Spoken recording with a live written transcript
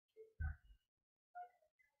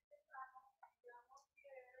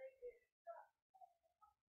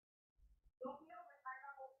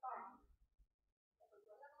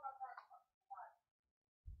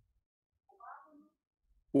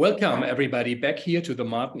Welcome, everybody, back here to the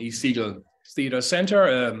Segal Theatre Center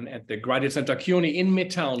at the Graduate Center CUNY in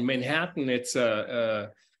Midtown Manhattan. It's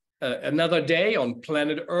another day on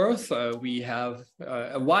planet Earth. We have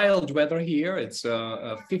a wild weather here. It's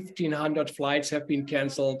 1,500 flights have been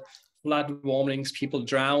canceled, flood warnings, people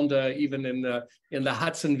drowned even in the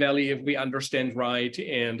Hudson Valley, if we understand right.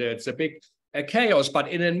 And it's a big chaos, but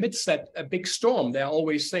in the midst of a big storm, there are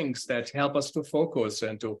always things that help us to focus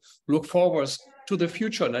and to look forward to the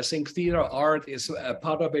future. And I think theater art is a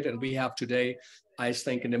part of it. And we have today, I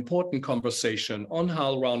think, an important conversation on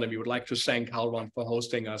HowlRound, and we would like to thank HowlRound for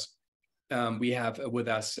hosting us. We have with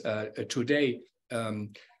us today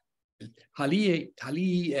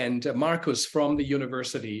Hailiʻōpua and Markus from the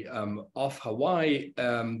University of Hawaii.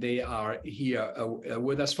 They are here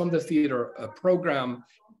with us from the theater program,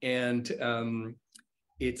 and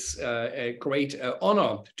it's a great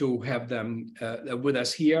honor to have them with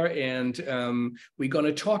us here. And we're going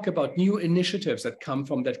to talk about new initiatives that come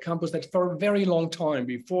from that campus that for a very long time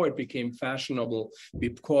before it became fashionable,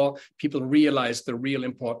 before people realized the real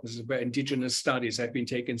importance of where Indigenous studies have been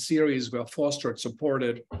taken serious, were fostered,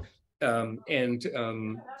 supported, and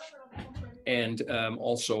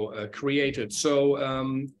also created. So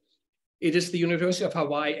it is the University of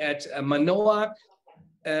Hawaii at Mānoa.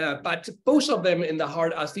 But both of them in the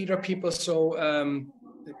heart are theater people. So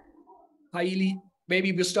Haili,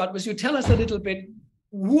 maybe we'll start with you. Tell us a little bit,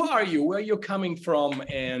 who are you, where you're coming from,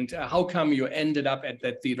 and how come you ended up at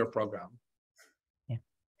that theater program?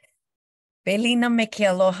 Belina me ke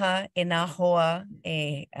aloha e nā hoa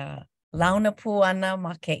e launa pū ana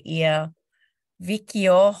ma ke ia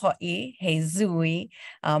Vikio ho'i he zui.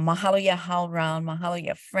 Mahalo ya HowlRound, mahalo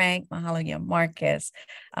ya Frank, mahalo ya Markus.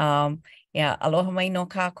 Aloha mai no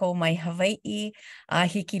kākou mai Hawaiʻi, a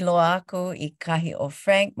hiki loa aku I kahi o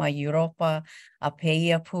Frank ma Europa, a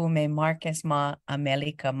peia pū me Markus ma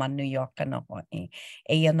Amerika ma New York na ho'i.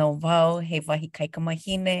 Eia no wau he wahi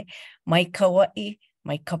kaikamahine mai Kauai,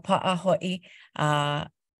 mai Kapa'a ho'i,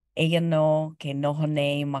 eia no ke noho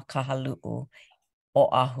nei ma Kahalu'u o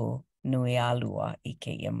ahu nui a lua I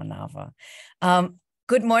keia manawa.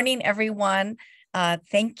 Good morning, everyone.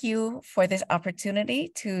 Thank you for this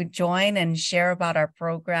opportunity to join and share about our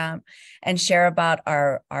program and share about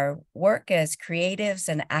our work as creatives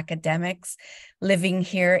and academics living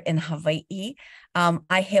here in Hawaii.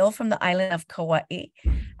 I hail from the island of Kauai,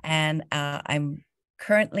 and I'm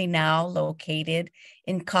currently now located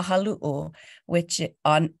in Kahalu'u, which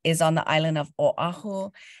is on the island of Oahu,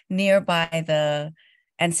 nearby the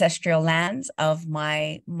ancestral lands of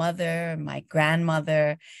my mother, my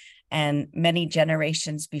grandmother, and many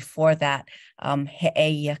generations before that,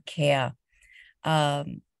 He'eia.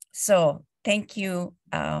 So thank you,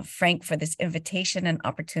 Frank, for this invitation and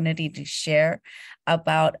opportunity to share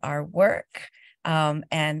about our work.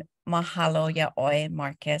 And mahalo ya oi,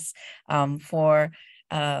 Markus, for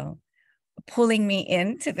pulling me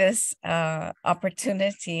into this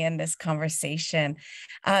opportunity and this conversation.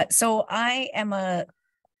 So I am a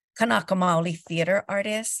Kanaka Maoli theater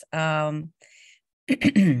artist.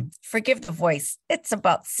 Forgive the voice. It's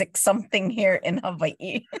about 6-something here in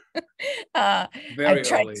Hawaii. I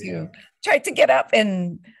tried to get up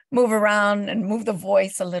and move around and move the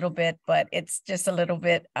voice a little bit, but it's just a little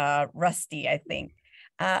bit rusty, I think.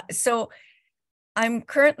 So I'm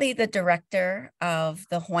currently the director of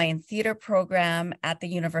the Hawaiian Theatre program at the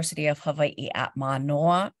University of Hawaiʻi at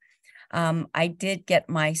Mānoa. I did get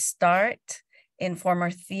my start in former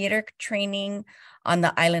theater training on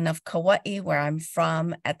the island of Kauai, where I'm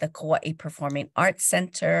from, at the Kauai Performing Arts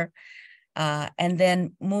Center, and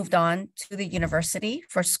then moved on to the university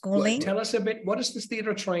for schooling. Well, tell us a bit, what is this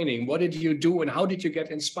theater training? What did you do, and how did you get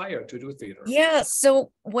inspired to do theater? Yeah,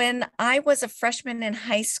 so when I was a freshman in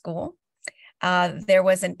high school, there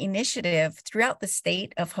was an initiative throughout the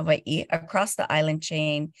state of Hawaii, across the island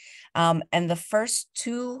chain, and the first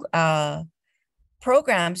two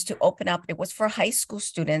programs to open up, it was for high school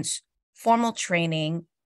students, formal training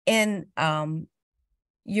in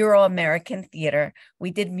Euro-American theater.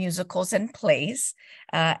 We did musicals and plays.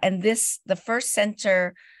 And the first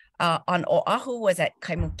center on Oahu was at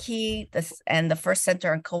Kaimuki, and the first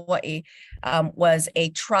center in Kauai was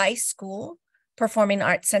a tri-school performing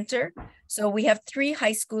arts center. So we have 3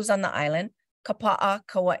 high schools on the island, Kapa'a,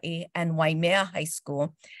 Kauai, and Waimea High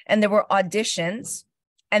School. And there were auditions,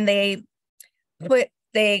 and they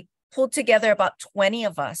pulled together about 20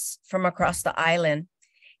 of us from across the island,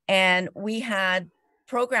 and we had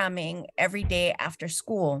programming every day after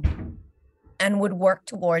school and would work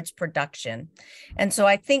towards production. And so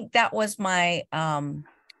I think that was my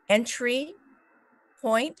entry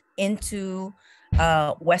point into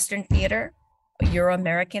Western theater,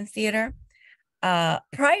 Euro-American theater.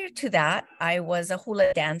 Prior to that, I was a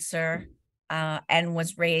hula dancer and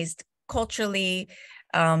was raised culturally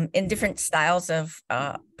in different styles of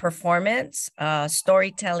performance,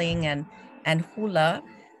 storytelling, and hula,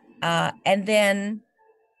 and then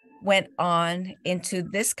went on into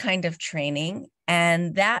this kind of training,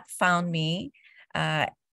 and that found me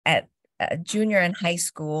at junior and high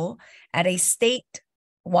school at a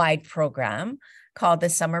statewide program called the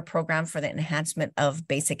Summer Program for the Enhancement of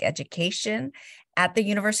Basic Education at the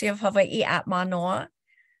University of Hawaiʻi at Mānoa.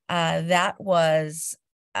 That was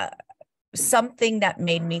something that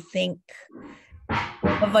made me think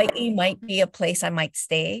Hawaiʻi might be a place I might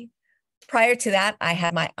stay. Prior to that, I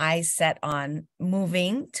had my eyes set on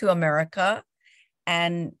moving to America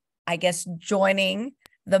and I guess joining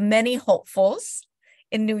the many hopefuls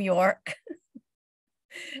in New York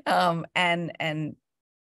and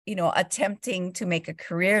you know, attempting to make a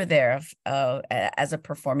career there as a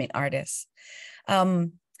performing artist. The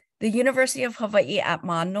University of Hawaiʻi at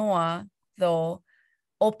Mānoa, though,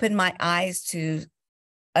 opened my eyes to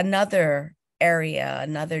another area,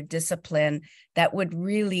 another discipline that would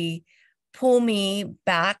really pull me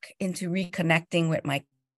back into reconnecting with my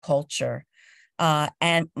culture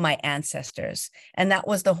and my ancestors. And that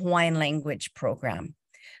was the Hawaiian language program.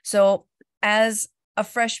 So as a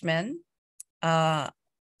freshman,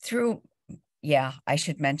 through, I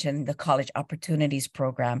should mention the College Opportunities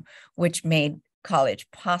Program, which made college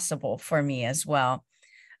possible for me as well.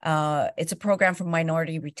 It's a program for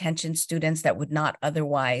minority retention students that would not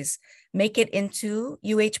otherwise make it into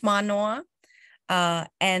UH Mānoa.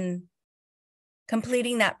 And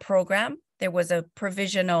completing that program, there was a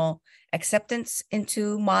provisional acceptance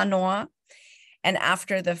into Mānoa. And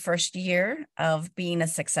after the first year of being a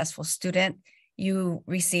successful student, you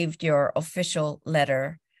received your official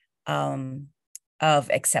letter of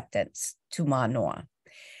acceptance to Mānoa.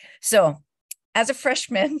 So as a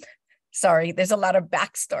freshman, sorry, there's a lot of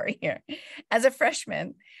backstory here. As a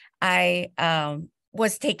freshman, I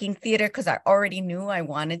was taking theater because I already knew I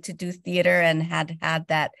wanted to do theater and had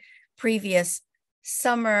that previous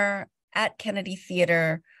summer at Kennedy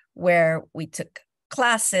Theater where we took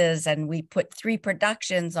classes and we put 3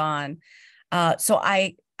 productions on. So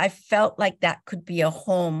I felt like that could be a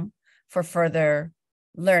home for further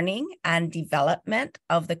learning and development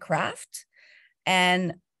of the craft.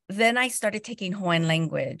 And then I started taking Hawaiian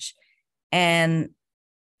language and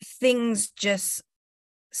things just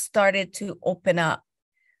started to open up.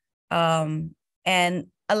 And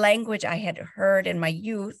a language I had heard in my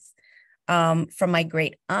youth from my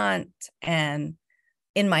great aunt and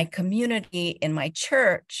in my community, in my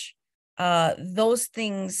church, those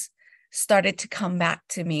things started to come back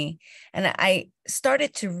to me. And I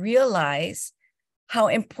started to realize how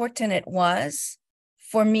important it was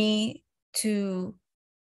for me to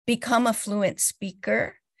become a fluent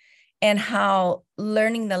speaker and how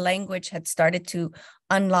learning the language had started to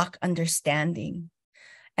unlock understanding.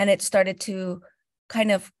 And it started to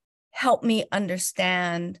kind of help me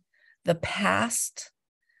understand the past,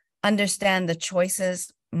 understand the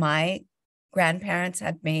choices my grandparents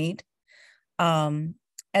had made,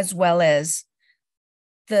 as well as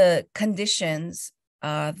the conditions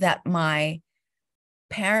that my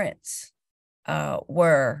parents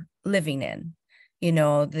were living in. You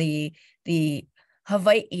know, the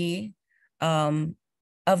Hawaii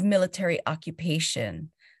of military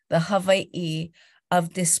occupation, the Hawaii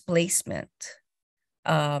of displacement,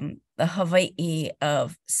 the Hawaii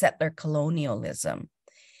of settler colonialism.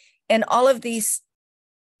 And all of these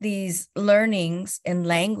learnings in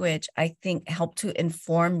language, I think, help to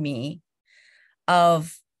inform me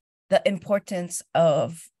of the importance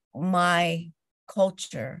of my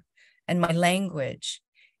culture and my language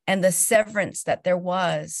and the severance that there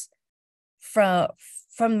was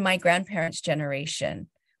from my grandparents' generation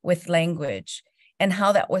with language and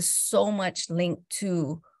how that was so much linked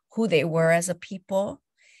to who they were as a people.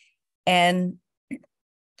 And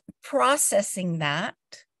processing that,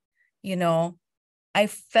 you know, I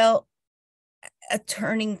felt a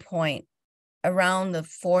turning point around the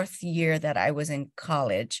 4th year that I was in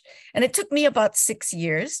college. And it took me about 6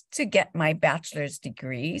 years to get my bachelor's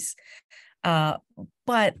degrees.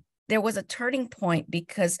 But there was a turning point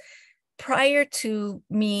because prior to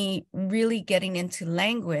me really getting into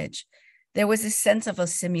language, there was a sense of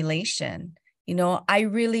assimilation. You know, I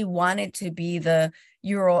really wanted to be the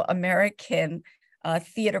Euro-American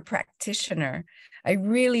theater practitioner. I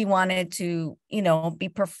really wanted to, you know, be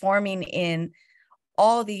performing in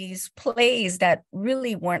all these plays that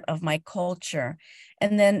really weren't of my culture.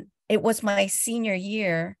 And then it was my senior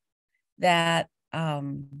year that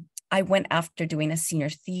I went after doing a senior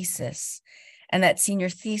thesis. And that senior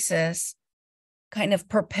thesis kind of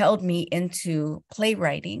propelled me into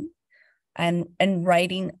playwriting and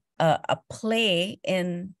writing a play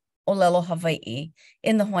in Olelo, Hawaii,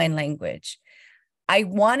 in the Hawaiian language. I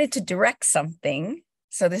wanted to direct something.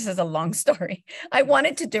 So this is a long story. I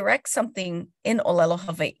wanted to direct something in Olelo,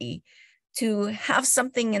 Hawaii, to have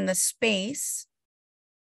something in the space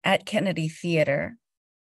at Kennedy Theatre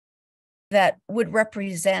that would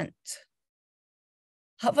represent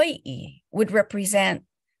Hawaii, would represent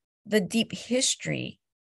the deep history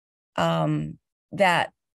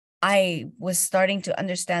that I was starting to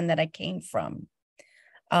understand that I came from,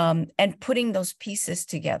 and putting those pieces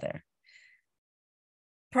together.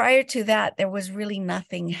 Prior to that, there was really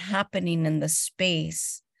nothing happening in the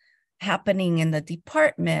space, happening in the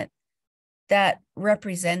department that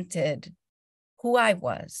represented who I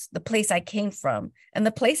was, the place I came from, and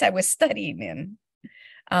the place I was studying in.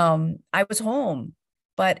 I was home,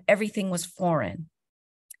 but everything was foreign.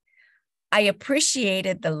 I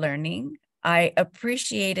appreciated the learning. I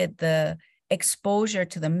appreciated the exposure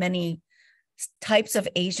to the many types of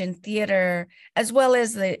Asian theater, as well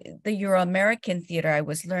as the Euro-American theater I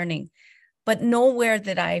was learning. But nowhere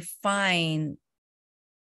did I find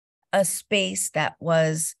a space that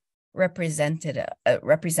was representative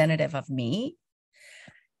of me.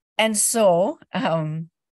 And so,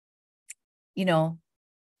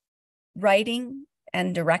 writing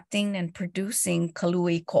and directing and producing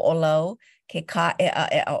Kalui Ko'olau Ke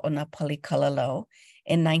Ka'e'a'e'a o na Palikalalao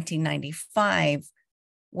in 1995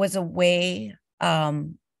 was a way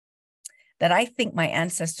that I think my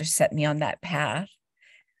ancestors set me on that path.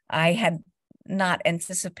 I had not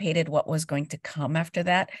anticipated what was going to come after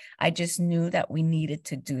that. I just knew that we needed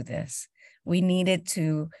to do this. We needed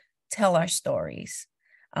to tell our stories,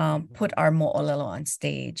 put our mo'olelo on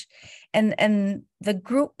stage. And the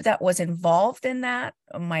group that was involved in that,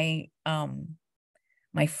 my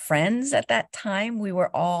friends at that time, we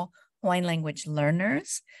were all Hawaiian language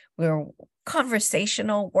learners. We were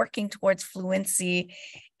conversational, working towards fluency.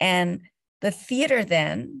 And the theater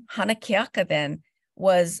then, Hana Keaka then,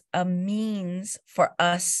 was a means for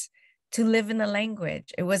us to live in the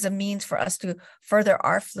language. It was a means for us to further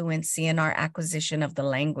our fluency and our acquisition of the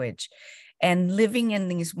language. And living in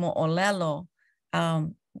these mo'olelo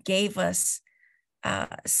gave us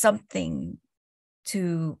something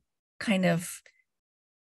to kind of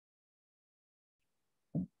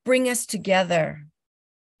bring us together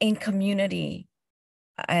in community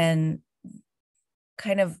and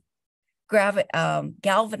kind of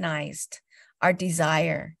galvanized our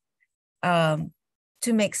desire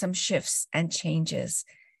to make some shifts and changes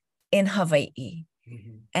in Hawaii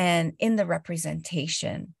and in the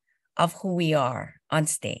representation of who we are on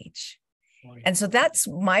stage. Right. And so that's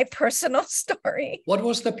my personal story. What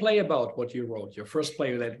was the play about, what you wrote? Your first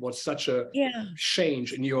play that was such a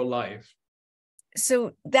change in your life?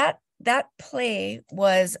 So that play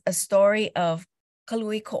was a story of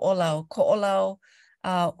Kalui Ko'olau,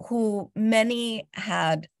 who many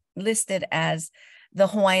had listed as the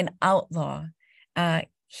Hawaiian outlaw.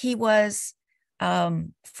 He was,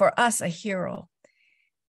 for us, a hero.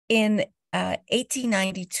 In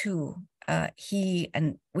 1892,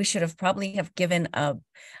 and we should have probably have given a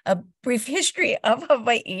brief history of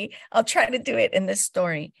Hawaii. I'll try to do it in this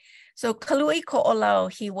story. So Kalui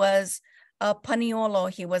Ko'olau, he was a paniolo,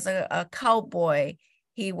 he was a cowboy,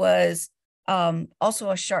 he was also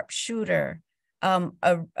a sharpshooter,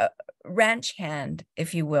 a ranch hand,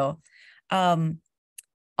 if you will, on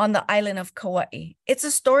the island of Kauai. It's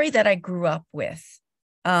a story that I grew up with,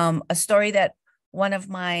 a story that one of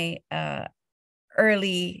my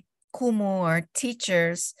early kumu or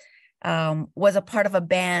teachers was a part of a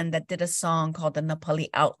band that did a song called the Nepali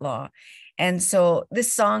Outlaw. And so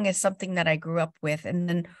this song is something that I grew up with. And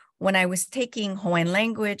then when I was taking Hawaiian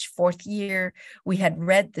language, 4th year, we had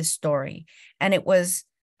read this story. And it was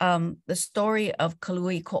the story of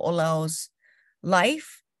Kalui Ko'olau's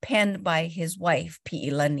life penned by his wife,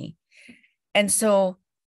 Pi'ilani. And so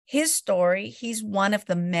his story, he's one of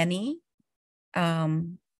the many Kanaka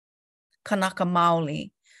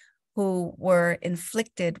Maoli who were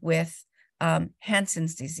inflicted with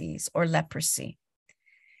Hansen's disease or leprosy.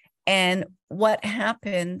 And what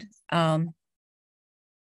happened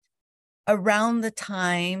around the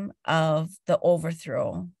time of the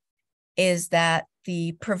overthrow is that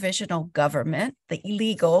the provisional government, the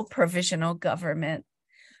illegal provisional government,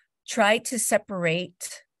 tried to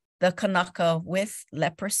separate the Kanaka with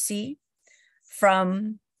leprosy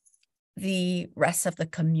from the rest of the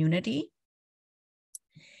community.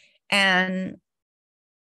 And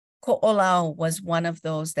Ko'olau was one of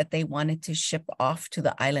those that they wanted to ship off to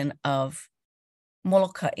the island of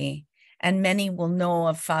Molokai. And many will know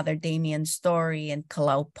of Father Damien's story and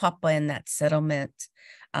HowlRound in that settlement,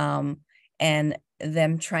 and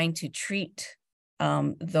them trying to treat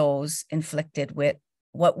those inflicted with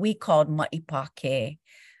what we called ma'ipake.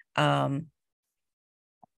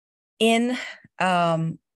 In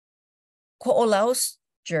Ko'olau's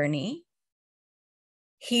journey,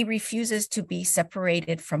 he refuses to be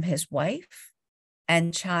separated from his wife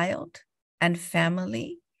and child and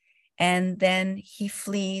family, and then he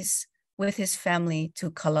flees with his family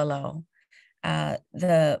to Kalalau.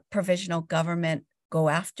 The provisional government go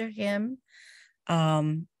after him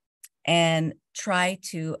and try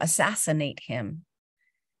to assassinate him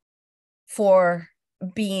for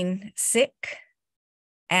being sick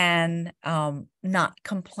and not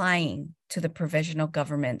complying to the provisional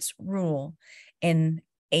government's rule in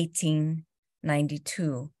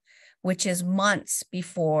 1892, which is months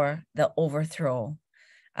before the overthrow.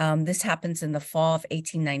 This happens in the fall of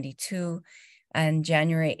 1892, and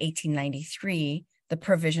January 1893, the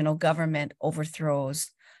provisional government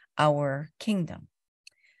overthrows our kingdom.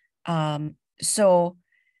 So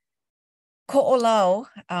Ko'olau,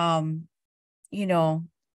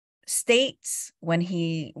 states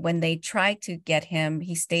when they try to get him,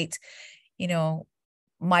 he states,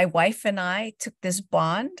 my wife and I took this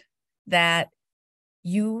bond that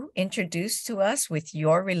you introduced to us with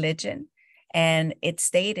your religion, and it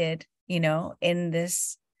stated, in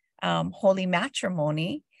this holy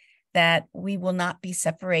matrimony that we will not be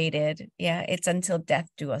separated. Yeah, it's until death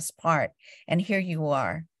do us part. And here you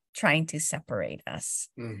are trying to separate us.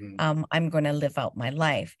 Mm-hmm. I'm going to live out my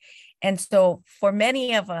life. And so for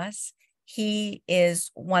many of us, he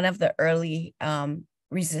is one of the early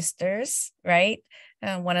resistors, right?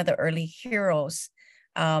 One of the early heroes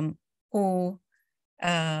who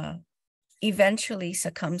eventually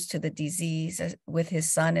succumbs to the disease with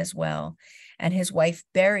his son as well. And his wife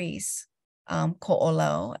buries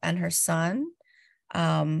Ko'olau and her son.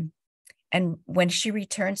 And when she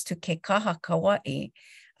returns to Keakaha Hawaiian,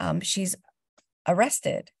 she's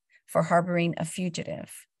arrested for harboring a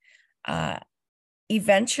fugitive.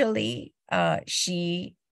 Eventually,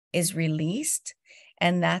 she is released,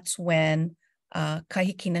 and that's when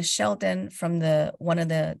Kahikina Sheldon from one of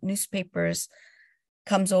the newspapers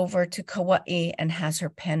comes over to Kauai and has her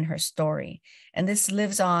pen her story. And this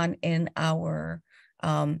lives on in our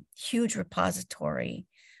huge repository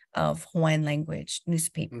of Hawaiian language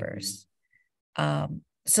newspapers. Mm-hmm.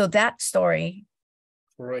 So that story.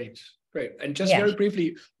 Great. And just very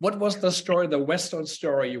briefly, what was the story, the Western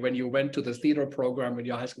story, when you went to the theater program in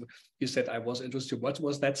your high school? You said, I was interested. What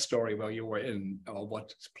was that story while you were in, or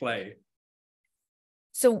what play?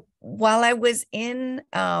 So while I was in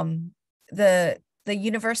the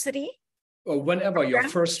university. Or whenever program, your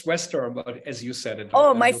first Western, but as you said it.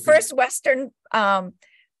 Oh, my first Western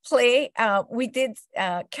play, we did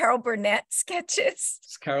Carol Burnett sketches.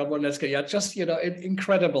 Carol Burnett sketches, yeah, just,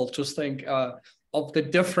 incredible to think of the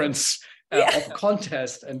difference of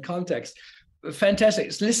context and context.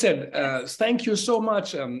 Fantastic. Listen, thank you so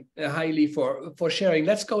much, Hailey, for sharing.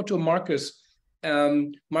 Let's go to Markus.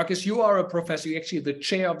 Markus, you are a professor. You're actually the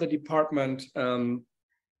chair of the department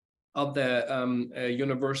of the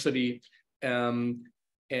university,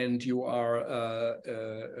 and you are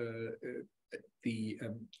the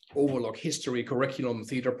overlook history, curriculum,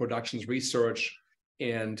 theater productions, research,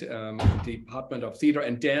 and Department of Theater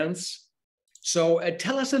and Dance. So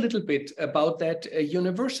tell us a little bit about that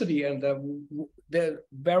university and the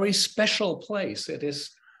very special place it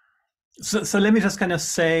is. So let me just kind of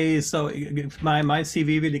say, so my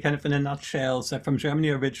CV really kind of in a nutshell. So from Germany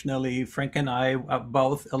originally. Frank and I are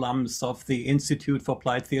both alums of the Institute for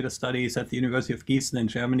Applied Theater Studies at the University of Gießen in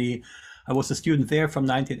Germany. I was a student there from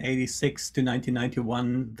 1986 to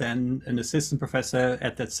 1991, then an assistant professor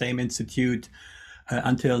at that same institute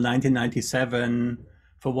until 1997.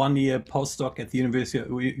 For 1 year postdoc at the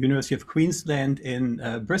University of Queensland in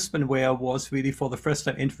Brisbane, where I was really for the first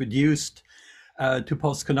time introduced to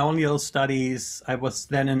post-colonial studies. I was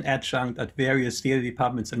then an adjunct at various theater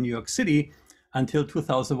departments in New York City until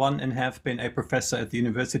 2001, and have been a professor at the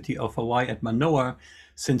University of Hawaii at Mānoa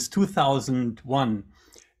since 2001.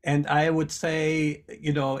 And I would say,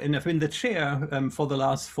 and I've been the chair for the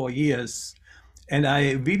last 4 years. And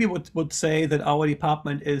I really would say that our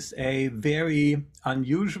department is a very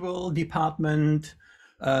unusual department,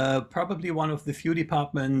 probably one of the few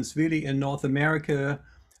departments really in North America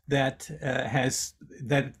that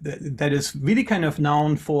is really kind of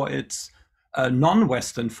known for its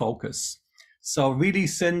non-Western focus. So really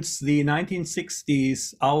since the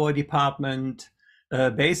 1960s, our department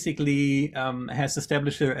basically has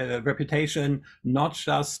established a reputation not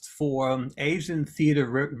just for Asian theater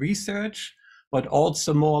research, but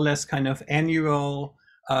also more or less kind of annual,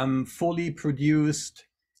 fully produced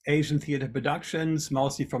Asian theater productions,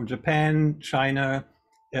 mostly from Japan, China,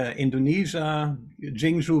 Indonesia,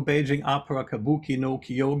 Jingju, Beijing Opera, Kabuki no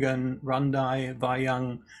Kyogen, Randai,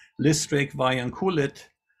 Wayang, Listrik, Wayang Kulit.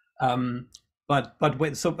 But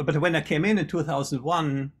when I came in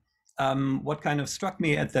 2001, what kind of struck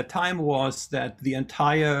me at that time was that the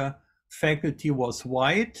entire faculty was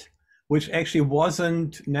white, which actually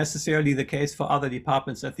wasn't necessarily the case for other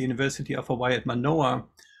departments at the University of Hawaii at Manoa.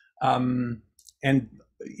 And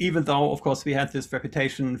even though, of course, we had this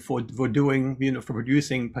reputation for doing, for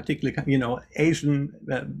producing particularly, Asian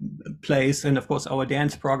plays, and of course, our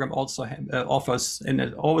dance program also offers and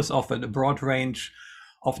it always offered a broad range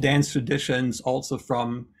of dance traditions, also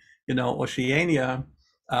from, Oceania.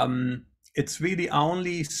 It's really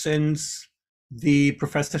only since the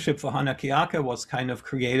professorship for Hana Keaka was kind of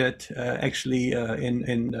created, actually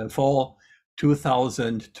in fall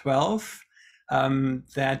 2012.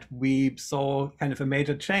 That we saw kind of a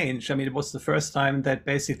major change. I mean, it was the first time that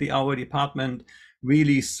basically our department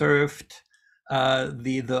really served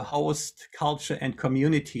the host culture and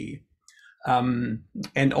community.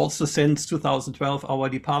 And also since 2012, our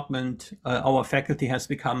department, our faculty has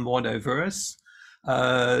become more diverse.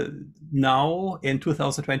 Now in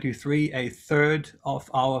 2023, a third of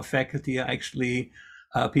our faculty are actually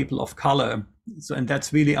people of color. So, and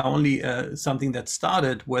that's really only something that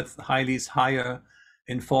started with Hailey's hire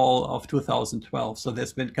in fall of 2012. So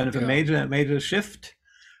there's been kind of a major shift,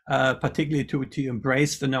 particularly to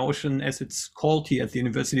embrace the notion, as it's called here at the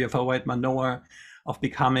University of Hawaii at Manoa, of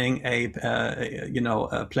becoming a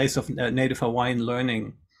place of Native Hawaiian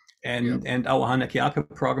learning. And our Hana Keaka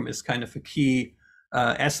program is kind of a key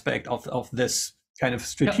aspect of this kind of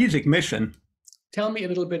strategic mission. Tell me a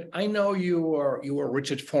little bit. I know you are a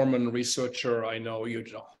Richard Foreman researcher. I know you're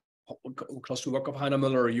close to the work of Heiner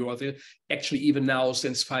Müller. You are actually even now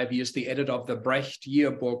since 5 years the editor of the Brecht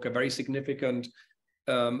Yearbook, a very significant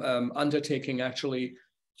undertaking actually.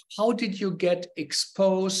 How did you get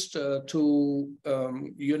exposed to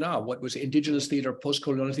what was indigenous theater,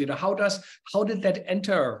 post-colonial theater? How did that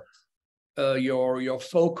enter your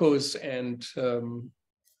focus? And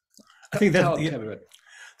I think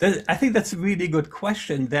I think that's a really good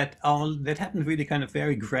question. That happened really kind of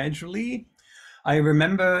very gradually. I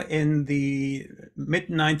remember in the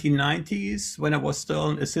mid-1990s, when I was still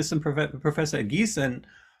an assistant professor at Gießen,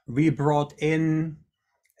 we brought in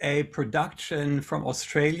a production from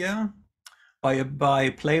Australia by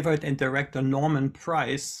playwright and director Norman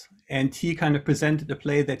Price, and he kind of presented a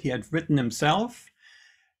play that he had written himself.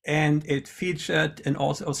 And it featured an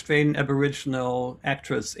Australian Aboriginal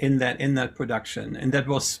actress in that production, and that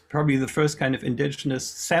was probably the first kind of indigenous,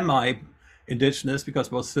 semi-indigenous, because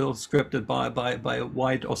it was still scripted by a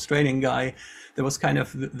white Australian guy. That was kind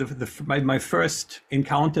of my first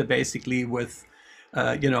encounter, basically, with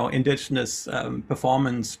indigenous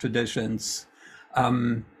performance traditions.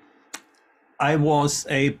 When I was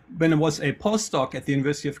a postdoc at the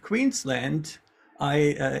University of Queensland,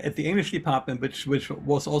 at the English department, which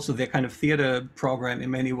was also their kind of theater program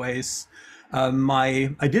in many ways,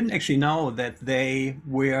 I didn't actually know that they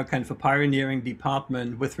were kind of a pioneering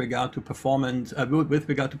department with regard to performance, with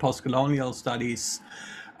regard to post-colonial studies.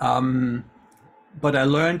 But I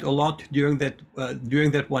learned a lot during that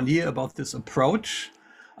 1 year about this approach.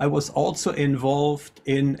 I was also involved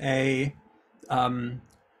in a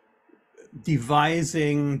devised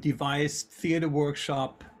theater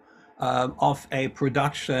workshop of a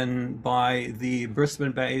production by the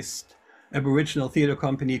Brisbane-based Aboriginal theater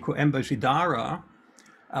company Coemba Jidara.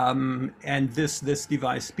 And this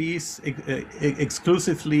devised piece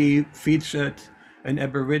exclusively featured an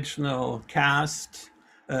Aboriginal cast,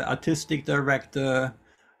 artistic director,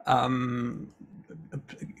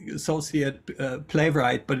 associate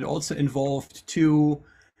playwright, but it also involved two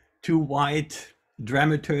white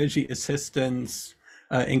dramaturgy assistants,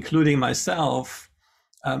 including myself,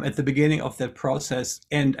 at the beginning of that process.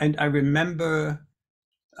 And I remember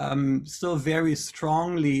still very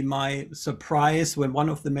strongly my surprise when one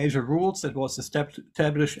of the major rules that was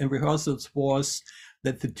established in rehearsals was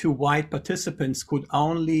that the two white participants could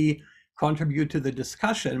only contribute to the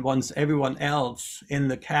discussion once everyone else in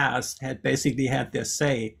the cast had basically had their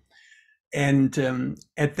say. And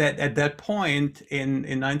at that point in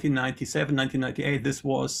 1997, 1998, this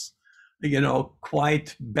was,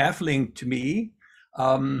 quite baffling to me.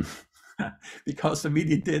 Because I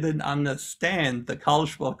really didn't understand the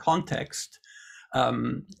cultural context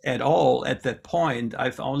at all at that point.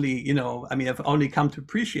 I've only, I've only come to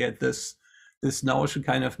appreciate this notion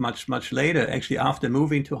kind of much later, actually, after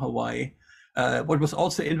moving to Hawaii. What was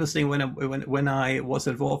also interesting when I was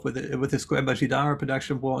involved with the Square Bajidara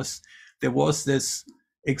production was there was this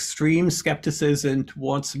extreme skepticism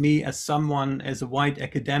towards me as a white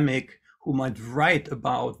academic who might write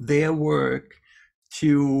about their work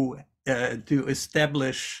to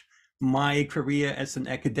establish my career as an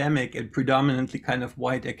academic in predominantly kind of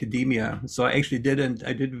white academia. So I didn't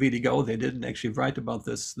really go there, didn't actually write about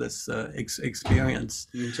this experience.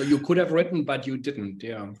 So you could have written, but you didn't,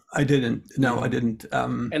 yeah. I didn't, no, I didn't.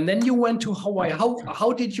 And then you went to Hawaii.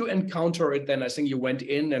 How did you encounter it then? I think you went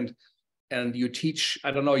in and you teach,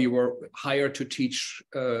 I don't know, you were hired to teach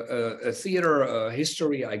a theater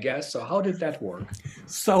history, I guess. So how did that work?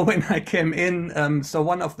 So when I came in, so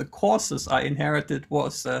one of the courses I inherited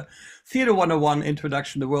was Theater 101,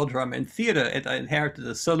 Introduction to World Drama and Theater. And I inherited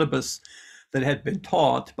a syllabus that had been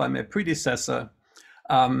taught by my predecessor.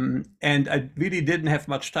 And I really didn't have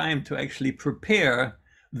much time to actually prepare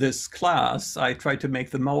this class. I tried to make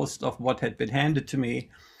the most of what had been handed to me.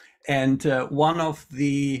 And one of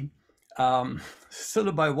the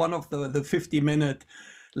syllabi, one of the 50-minute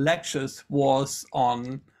lectures was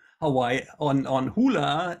on Hawaii, on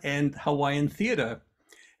hula and Hawaiian theater.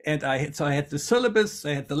 And so I had the syllabus,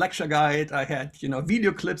 I had the lecture guide, I had,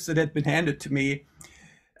 video clips that had been handed to me.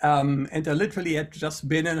 And I literally had just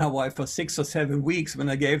been in Hawaii for 6 or 7 weeks when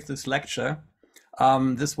I gave this lecture.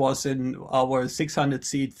 This was in our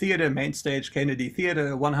 600-seat theater, main stage Kennedy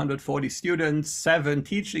Theater, 140 students, 7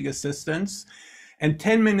 teaching assistants. And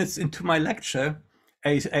 10 minutes into my lecture,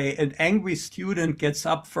 an angry student gets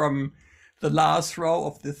up from the last row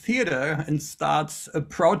of the theater and starts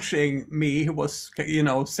approaching me, who was,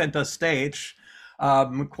 center stage,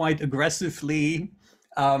 quite aggressively,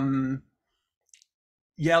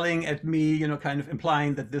 yelling at me, kind of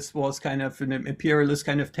implying that this was kind of an imperialist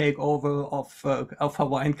kind of takeover of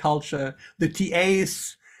Hawaiian culture. The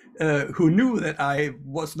TAs, who knew that I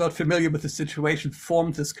was not familiar with the situation,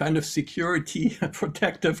 formed this kind of security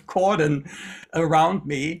protective cordon around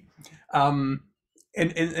me. And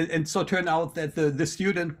so it turned out that the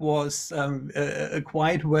student was a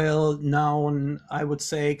quite well-known, I would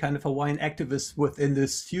say, kind of Hawaiian activist within the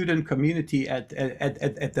student community at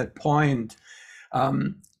that point.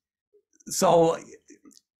 So,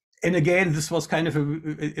 and again, this was kind of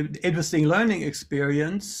an interesting learning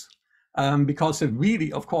experience. Because it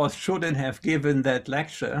really, of course, shouldn't have given that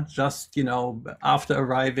lecture just, after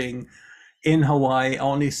arriving in Hawaii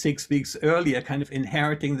only 6 weeks earlier, kind of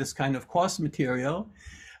inheriting this kind of course material.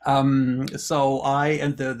 So I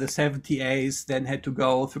and the 70As then had to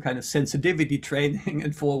go through kind of sensitivity training.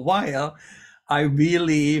 And for a while, I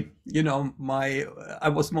really, I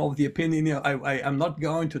was more of the opinion, I'm not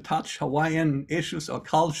going to touch Hawaiian issues or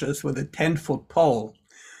cultures with a 10-foot pole.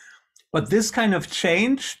 But this kind of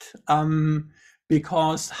changed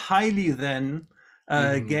because Hailey then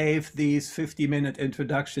gave these 50-minute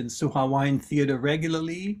introductions to Hawaiian theater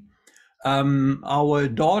regularly. Our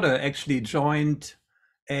daughter actually joined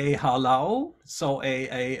a halau, so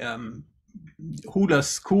a hula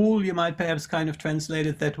school, you might perhaps kind of translate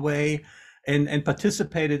it that way, and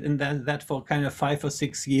participated in that for kind of 5 or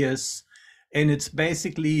 6 years. And it's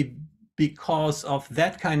basically because of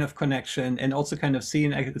that kind of connection, and also kind of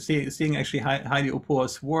seeing actually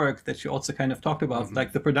Hailiʻōpua's work that she also kind of talked about,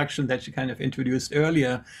 like the production that she kind of introduced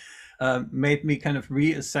earlier, made me kind of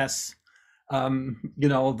reassess,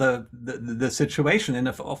 the situation. And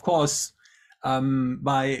of course,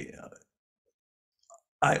 I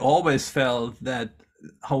always felt that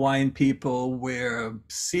Hawaiian people were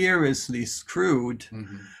seriously screwed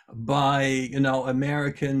by,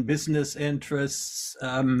 American business interests,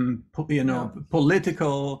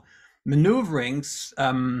 political maneuverings.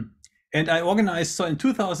 And I organized, so in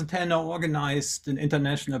 2010, I organized an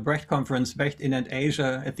international Brecht conference, Brecht in and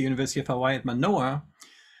Asia, at the University of Hawaii at Mānoa.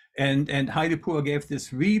 And Hailiʻōpua gave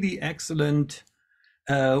this really excellent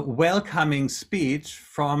welcoming speech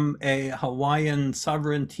from a Hawaiian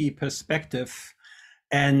sovereignty perspective.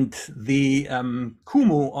 And the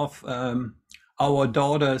kumu of our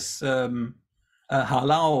daughter's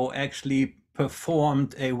halau actually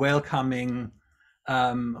performed a welcoming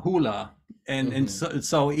hula. And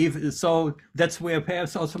so that's where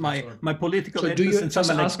perhaps also my political interest in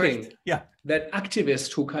someone like Brecht, that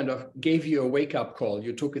activist who kind of gave you a wake-up call,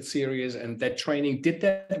 you took it serious, and that training, did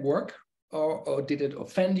that work, or did it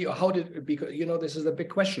offend you? Or how did it, because this is a big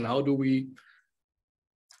question, how do we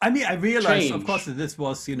I realized, of course, that this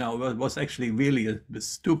was, was actually really a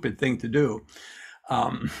stupid thing to do.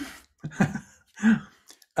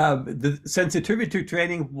 The sensitivity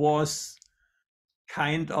training was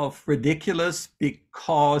kind of ridiculous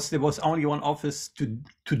because there was only one office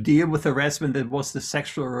to deal with harassment. That was the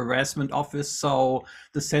sexual harassment office. So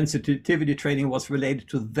the sensitivity training was related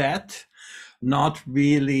to that, not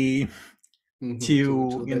really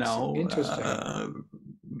to you know. Interesting.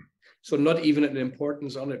 So not even an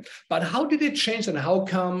importance on it. But how did it change, and how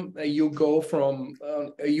come you go from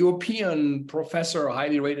a European professor,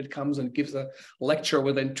 highly rated, comes and gives a lecture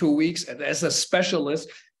within 2 weeks and as a specialist,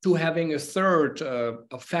 to having a third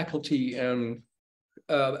faculty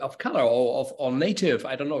of color or native?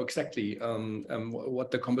 I don't know exactly what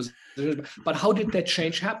the composition is, but how did that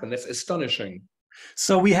change happen? That's astonishing.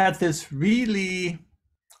 So we had this really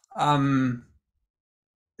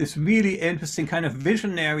interesting kind of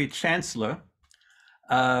visionary chancellor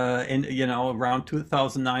in, you know, around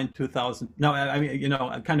 2009, 2000. No, I mean, you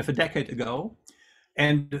know, kind of a decade ago.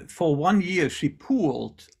 And for 1 year, she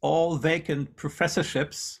pooled all vacant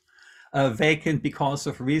professorships, vacant because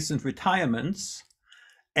of recent retirements,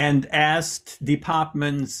 and asked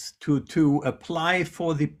departments to apply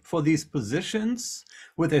for these positions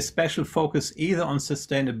with a special focus either on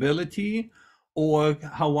sustainability or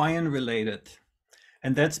Hawaiian related.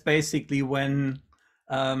 And that's basically when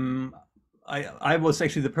I was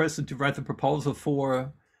actually the person to write the proposal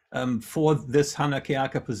for this Hana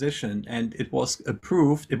Keaka position, and it was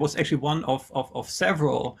approved. It was actually one of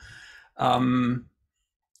several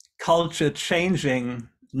culture-changing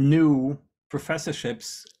new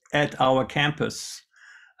professorships at our campus.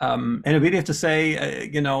 And I really have to say,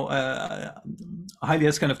 you know, Heidi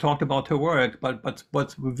has kind of talked about her work, but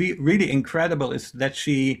what's really incredible is that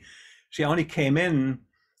she only came in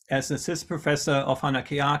as an assistant professor of Hana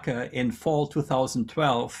Keaka in fall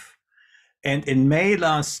 2012. And in May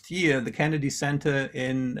last year, the Kennedy Center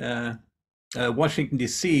in Washington,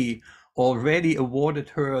 D.C. already awarded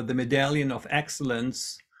her the Medallion of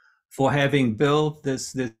Excellence for having built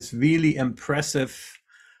this really impressive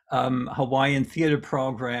Hawaiian theater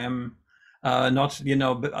program, not, you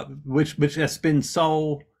know, which has been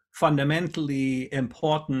so fundamentally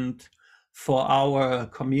important for our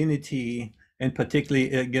community, and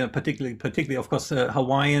particularly, of course,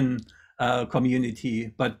 Hawaiian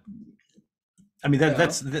community. But I mean,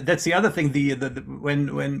 that's the other thing.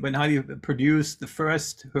 When Heidi produced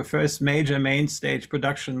her first major main stage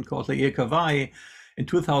production called Li'ika Vai in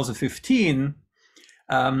 2015,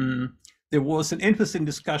 there was an interesting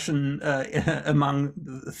discussion among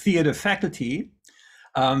the theater faculty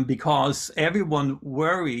because everyone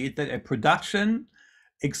worried that a production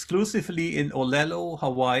exclusively in Olelo,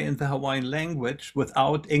 Hawaii, in the Hawaiian language,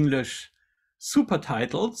 without English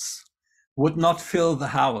supertitles, would not fill the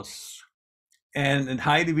house. And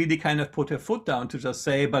Heidi really kind of put her foot down to just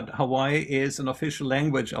say, but Hawaii is an official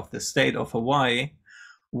language of the state of Hawaii.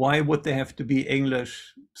 Why would there have to be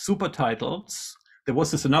English supertitles? There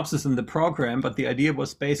was a synopsis in the program, but the idea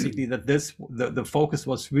was basically that the focus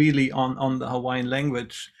was really on the Hawaiian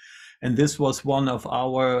language. And this was one of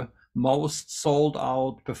our most sold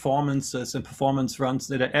out performances and performance runs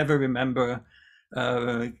that I ever remember.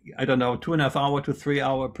 I don't know, 2.5 hour to 3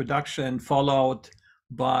 hour production, followed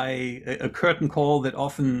by a curtain call that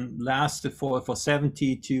often lasted for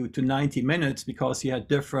 70 to 90 minutes because you had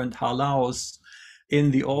different halaus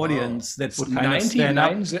in the audience that would kind of stand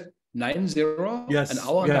up. 90? Yes, an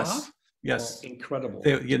hour and a half? Yes. Oh, incredible.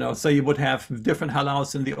 You know, so you would have different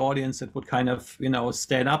halaus in the audience that would kind of, you know,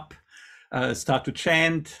 stand up, start to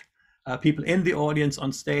chant. People in the audience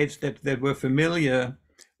on stage that were familiar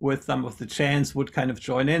with some of the chants would kind of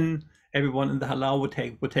join in. Everyone in the halau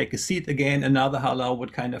would take a seat again. Another halau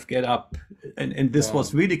would kind of get up, and this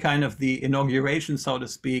was really kind of the inauguration, so to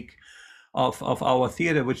speak, of our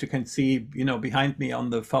theater, which you can see, you know, behind me on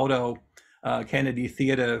the photo. Kennedy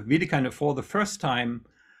Theater, really kind of for the first time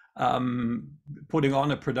putting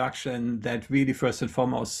on a production that really first and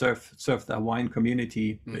foremost served the Hawaiian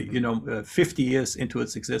community, you know, 50 years into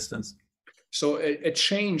its existence. So a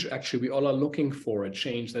change, actually, we all are looking for a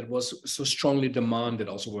change that was so strongly demanded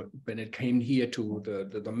also when it came here to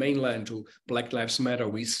the mainland, to Black Lives Matter,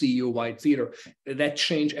 We See You White Theater. That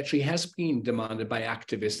change actually has been demanded by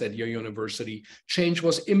activists at your university. Change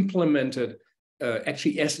was implemented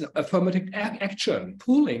actually as an affirmative action,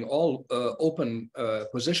 pooling all open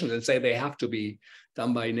positions and say they have to be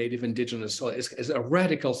done by Native Indigenous. So it's a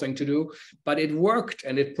radical thing to do, but it worked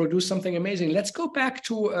and it produced something amazing. Let's go back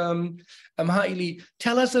to Haili.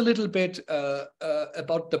 Tell us a little bit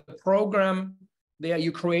about the program there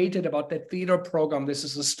you created, about that theater program. This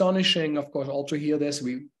is astonishing, of course, all to hear this.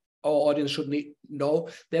 Our audience should know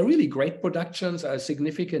they're really great productions,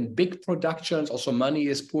 significant big productions. Also, money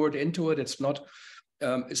is poured into it. It's not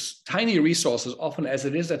tiny resources, often as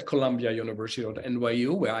it is at Columbia University or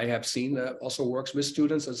NYU, where I have seen also works with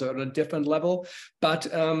students at a different level. But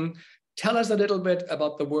tell us a little bit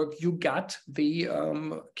about the work you got the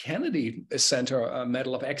Kennedy Center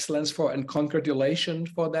Medal of Excellence for, and congratulations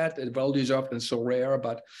for that. It's well deserved and so rare,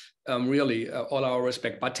 but really all our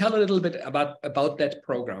respect. But tell a little bit about that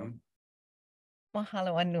program.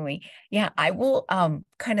 Mahalo anui. Yeah, I will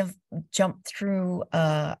kind of jump through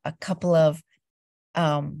a couple of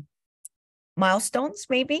milestones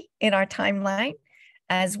maybe in our timeline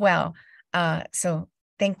as well. So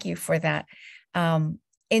thank you for that.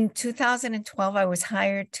 In 2012, I was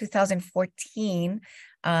hired. 2014,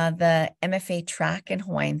 the MFA track in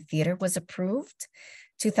Hawaiian Theatre was approved.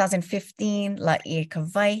 2015, Laie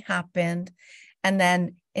Kawai happened. And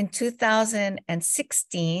then in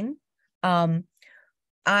 2016,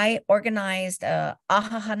 I organized a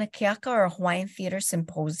Hana Keaka or Hawaiian Theatre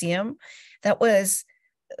Symposium. That was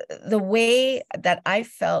the way that I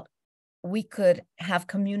felt we could have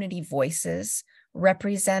community voices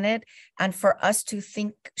represented, and for us to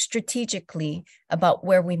think strategically about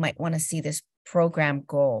where we might want to see this program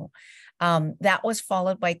go. That was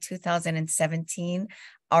followed by 2017,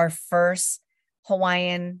 our first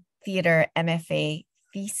Hawaiian Theater MFA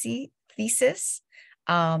thesis,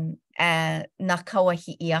 Nakawa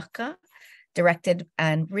Hi'iaka, directed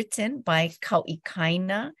and written by Kau'i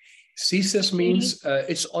Kaina. Thesis means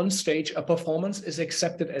it's on stage, a performance is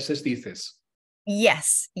accepted as a thesis.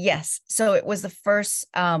 Yes, yes. So it was the first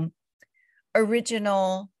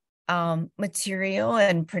original material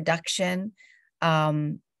and production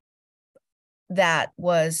that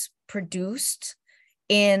was produced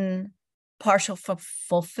in partial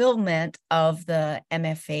fulfillment of the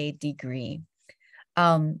MFA degree.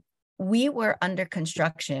 We were under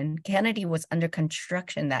construction. Kennedy was under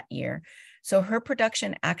construction that year. So her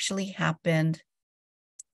production actually happened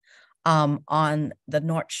on the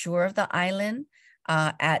North Shore of the island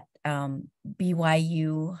at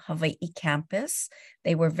BYU Hawaii campus.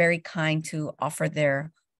 They were very kind to offer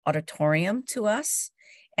their auditorium to us.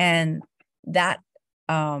 And that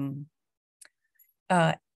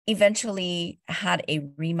eventually had a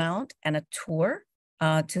remount and a tour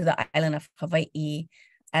to the island of Hawaii,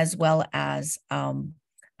 as well as a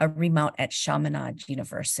remount at Chaminade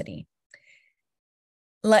University.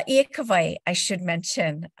 Laie Kawai, I should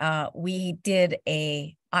mention, we did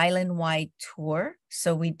a island-wide tour.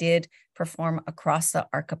 So we did perform across the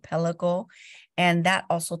archipelago, and that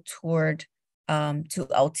also toured to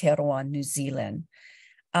Aotearoa, New Zealand.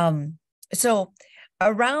 So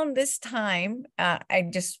around this time, I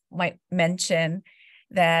just might mention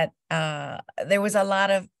that there was a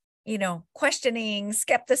lot of, questioning,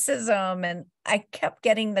 skepticism, and I kept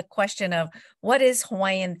getting the question of what is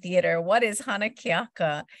Hawaiian theater? What is Hana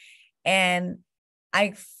Keaka? And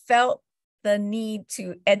I felt the need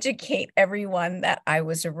to educate everyone that I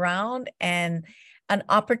was around, and an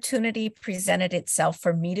opportunity presented itself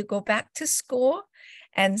for me to go back to school.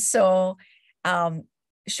 And so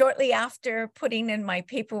shortly after putting in my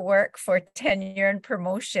paperwork for tenure and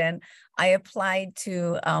promotion, I applied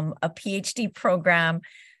to a PhD program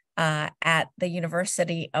at the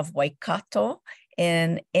University of Waikato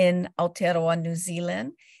in Aotearoa, New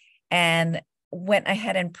Zealand, and went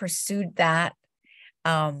ahead and pursued that.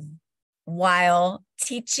 While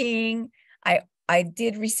teaching, I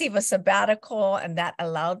did receive a sabbatical, and that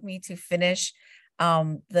allowed me to finish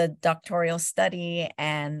the doctoral study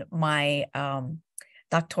and my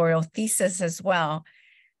doctoral thesis as well,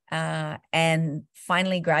 and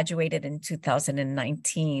finally graduated in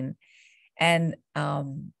 2019. And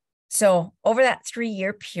so over that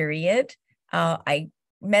 3-year period, I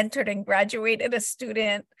mentored and graduated a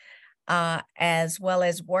student, as well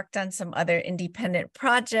as worked on some other independent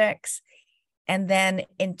projects. And then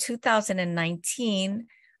in 2019,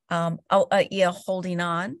 Holding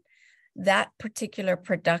On, that particular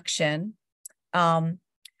production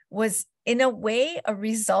was in a way a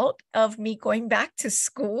result of me going back to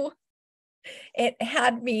school. It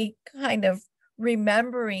had me kind of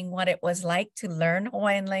remembering what it was like to learn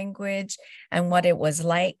Hawaiian language, and what it was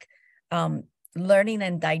like learning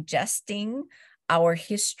and digesting our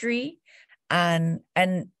history, and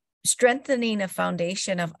strengthening a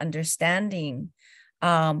foundation of understanding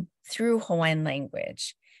through Hawaiian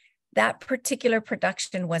language. That particular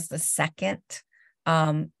production was the second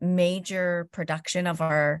major production of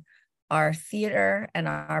our theater and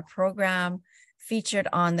our program, featured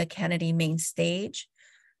on the Kennedy main stage.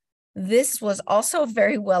 This was also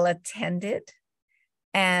very well attended,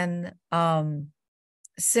 and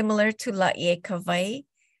similar to Laie Kawai,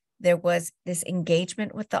 There was this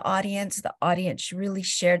engagement with the audience. The audience really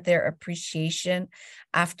shared their appreciation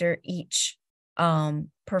after each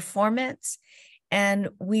performance. And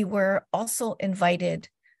we were also invited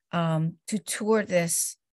to tour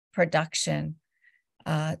this production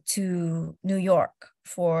to New York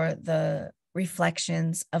for the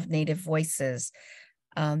Reflections of Native Voices,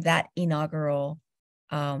 that inaugural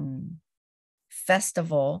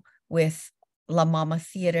festival with La Mama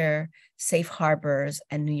Theater, Safe Harbors,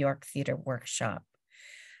 and New York Theater Workshop.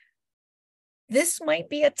 This might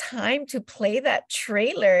be a time to play that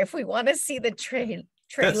trailer if we want to see the trailer.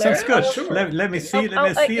 That sounds good. Sure. Let me see.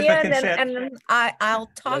 Let me see if I can share. And I'll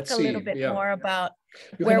talk a little bit more about.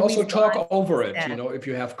 You can also talk over it, you know, if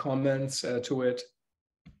you have comments to it.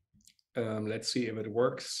 Let's see if it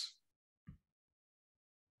works.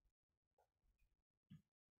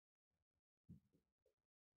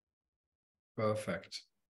 Perfect.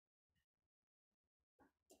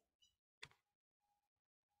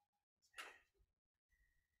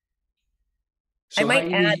 So I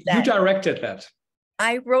might add that you directed that.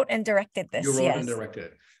 I wrote and directed this. You wrote and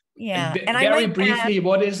directed. Yeah. And very briefly,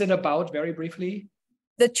 what is it about? Very briefly.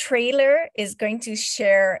 The trailer is going to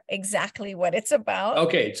share exactly what it's about.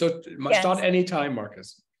 Okay, so start anytime,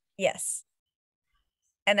 Markus. Yes.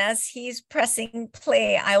 And as he's pressing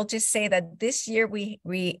play, I'll just say that this year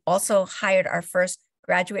we also hired our first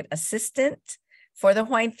graduate assistant for the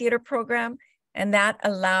Hawaiian Theater program, and that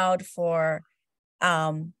allowed for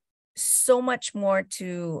so much more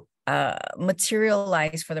to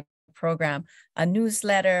materialize for the program: a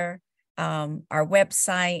newsletter, our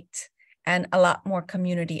website, and a lot more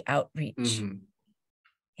community outreach. Mm-hmm.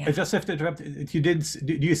 Yeah. I just have to interrupt.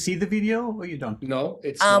 Do you see the video or you don't? No,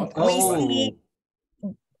 it's not. We see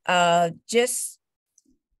just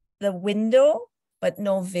the window, but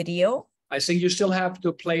no video. I think you still have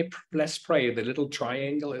to press play. The little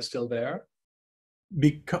triangle is still there.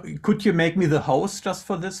 Could you make me the host just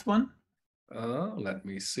for this one? Let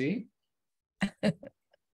me see.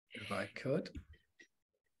 If I could.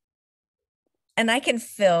 And I can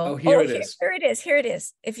fill. Oh, here it is. Here it is. Here it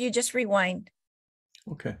is. If you just rewind.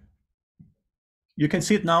 Okay. You can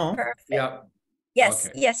see it now. Perfect. Yeah. Yes,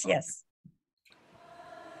 okay. yes, yes.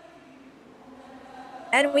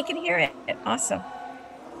 And we can hear it. Awesome.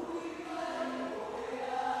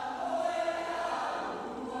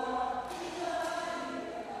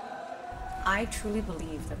 I truly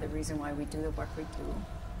believe that the reason why we do the work we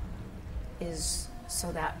do is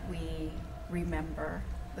so that we remember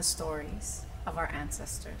the stories of our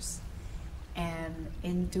ancestors. And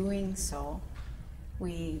in doing so,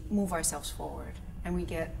 we move ourselves forward and we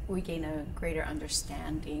gain a greater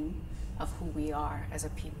understanding of who we are as a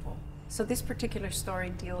people. So this particular story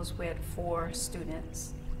deals with 4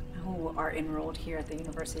 students who are enrolled here at the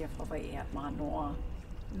University of Hawaiʻi at Mānoa.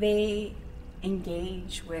 They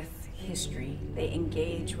engage with history, they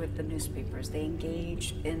engage with the newspapers, they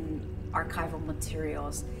engage in archival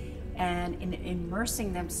materials, and in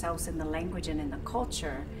immersing themselves in the language and in the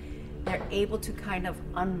culture, they're able to kind of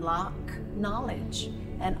unlock knowledge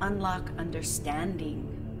and unlock understanding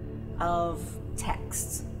of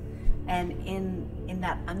texts. And in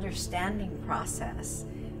that understanding process,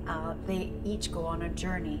 they each go on a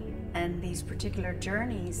journey. And these particular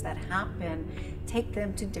journeys that happen take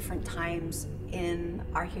them to different times in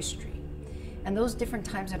our history. And those different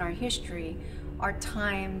times in our history are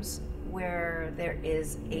times where there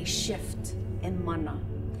is a shift in mana,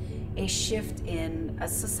 a shift in a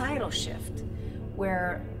societal shift,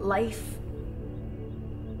 where life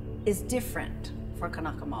is different for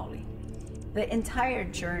Kanaka Maoli. The entire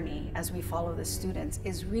journey as we follow the students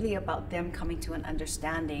is really about them coming to an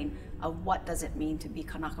understanding of what does it mean to be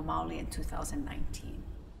Kanaka Maoli in 2019.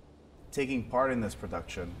 Taking part in this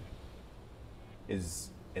production is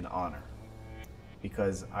an honor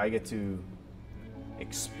because I get to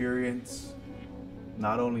experience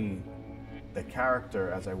not only the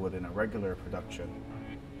character as I would in a regular production,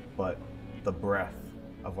 but the breath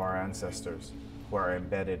of our ancestors who are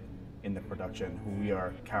embedded in the production, who we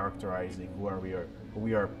are characterizing, who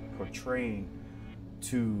we are portraying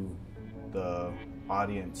to the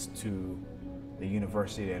audience, to the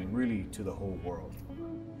university, and really to the whole world.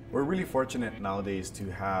 We're really fortunate nowadays to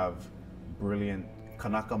have brilliant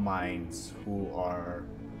Kanaka minds who are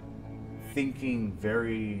thinking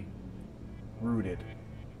very rooted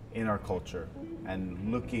in our culture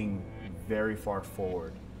and looking very far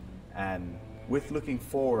forward. And with looking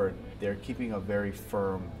forward, they're keeping a very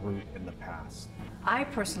firm root in the past. I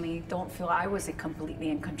personally don't feel I was completely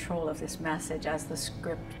in control of this message as the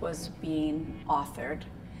script was being authored.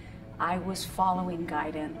 I was following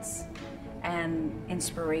guidance and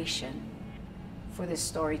inspiration for this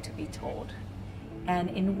story to be told. And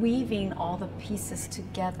in weaving all the pieces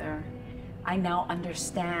together, I now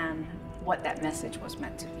understand what that message was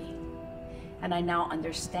meant to be. And I now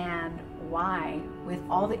understand why, with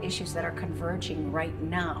all the issues that are converging right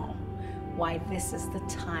now, why this is the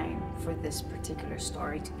time for this particular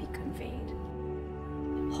story to be conveyed.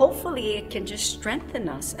 Hopefully it can just strengthen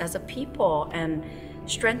us as a people and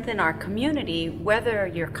strengthen our community, whether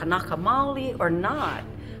you're Kanaka Maoli or not,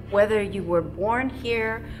 whether you were born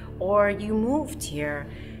here or you moved here,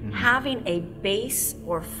 having a base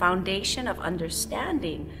or foundation of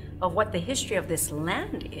understanding of what the history of this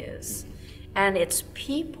land is and its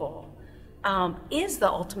people is the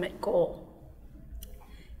ultimate goal.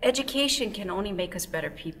 Education can only make us better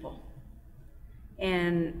people.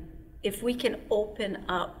 And if we can open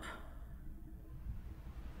up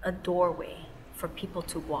a doorway for people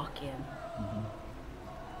to walk in,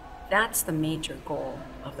 that's the major goal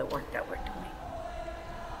of the work that we're doing.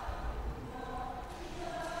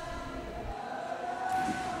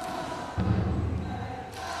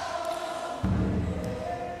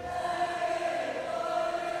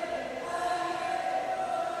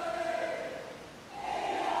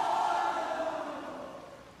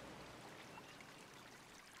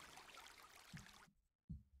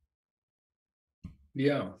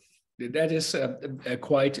 Yeah, that is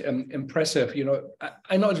quite impressive. You know,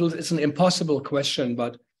 I know it's an impossible question,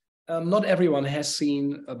 but not everyone has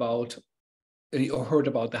seen about or heard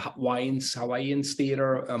about the Hawaiian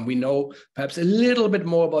theater. We know perhaps a little bit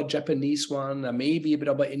more about Japanese one, maybe a bit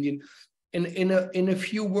about Indian. In a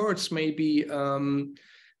few words, maybe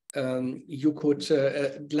you could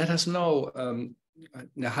let us know.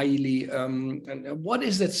 Haile, and what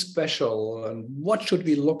is it special, and what should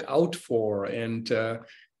we look out for, and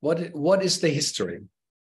what is the history?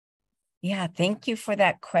 Yeah, thank you for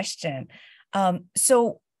that question.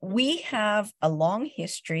 So we have a long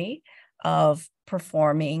history of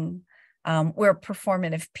performing. We're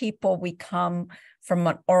performative people. We come from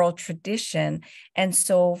an oral tradition. And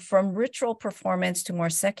so from ritual performance to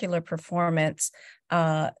more secular performance,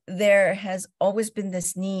 there has always been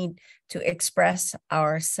this need to express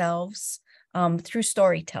ourselves through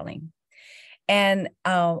storytelling. And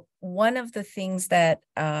one of the things that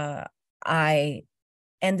I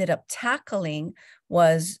ended up tackling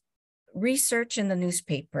was research in the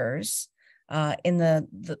newspapers, in the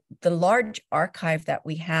large archive that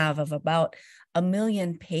we have of about 1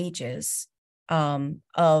 million pages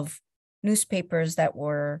of newspapers that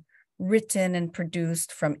were written and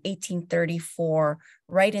produced from 1834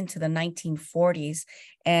 right into the 1940s.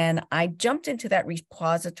 And I jumped into that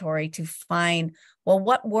repository to find, well,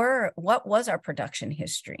 what was our production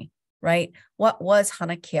history, right? What was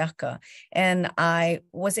Hana Keaka? And I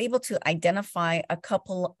was able to identify a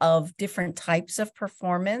couple of different types of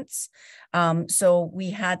performance. So we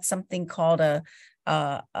had something called a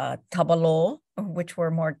tableau, which were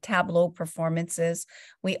more tableau performances.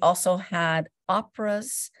 We also had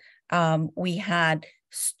operas. We had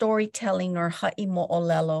storytelling or ha'i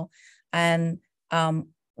mo'olelo, and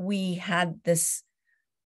we had this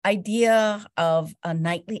idea of a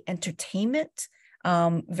nightly entertainment,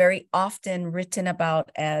 very often written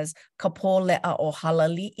about as kapole'a o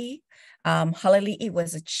halali'i. Halali'i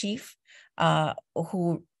was a chief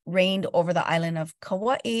who reigned over the island of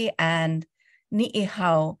Kauai and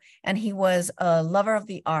Ni'ihau, and he was a lover of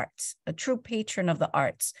the arts, a true patron of the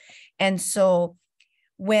arts. And so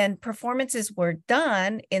when performances were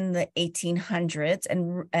done in the 1800s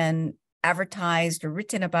and advertised or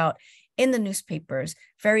written about in the newspapers,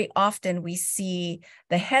 very often we see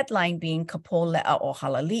the headline being Kapole'a o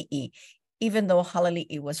Halali'i. Even though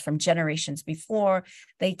Halali'i was from generations before,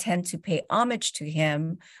 they tend to pay homage to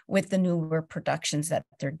him with the newer productions that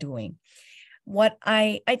they're doing. What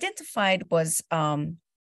I identified was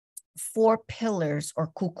 4 pillars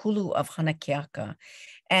or kukulu of Hana Keaka.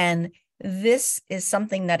 And this is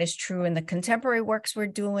something that is true in the contemporary works we're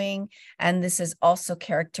doing, and this is also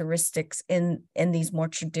characteristics in these more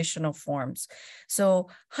traditional forms. So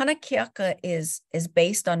Hana Keaka is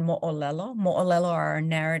based on mo'olelo. Mo'olelo are our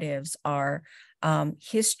narratives, our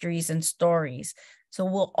histories and stories. So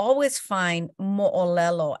we'll always find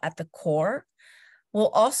mo'olelo at the core. We'll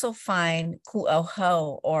also find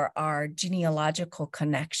ku'auhau, or our genealogical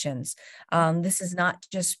connections. This is not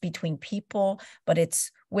just between people, but it's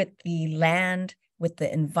with the land, with the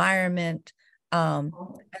environment,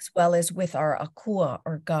 as well as with our akua,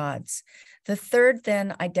 or gods. The third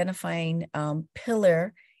then identifying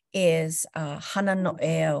pillar is Hana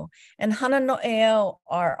No'eo. And Hana No'eo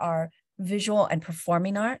are our visual and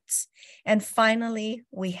performing arts. And finally,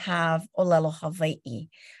 we have Olelo Hawaii.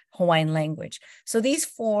 Hawaiian language. So these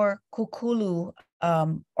 4 kukulu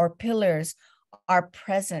or pillars are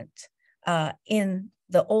present in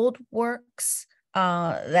the old works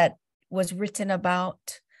that was written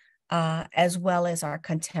about, as well as our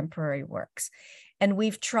contemporary works. And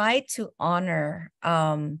we've tried to honor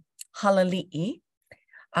Halali'i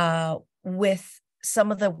with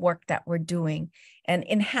some of the work that we're doing. And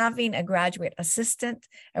in having a graduate assistant,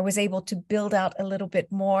 I was able to build out a little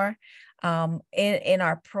bit more in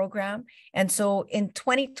our program. And so in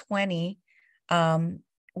 2020,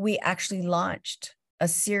 we actually launched a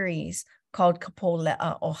series called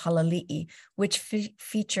Kapole'a o Halali'i, which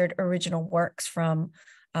featured original works from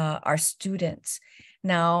our students.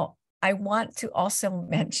 Now, I want to also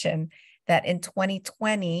mention that in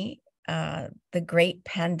 2020, the great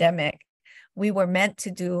pandemic, we were meant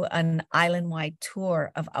to do an island-wide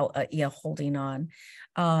tour of Auʻaʻia holding on.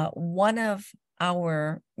 One of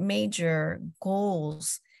our major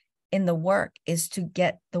goals in the work is to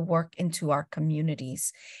get the work into our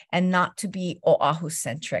communities and not to be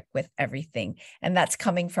Oahu-centric with everything. And that's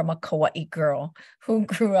coming from a Kauai girl who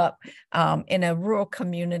grew up in a rural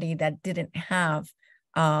community that didn't have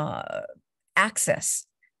access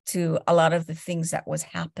to a lot of the things that was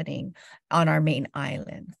happening on our main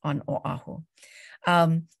island on Oahu.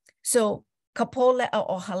 So Kapole'a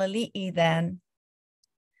o Halali'i then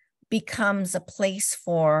becomes a place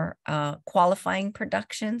for qualifying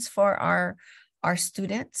productions for our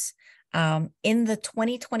students. In the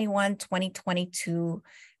 2021-2022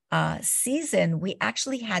 season, we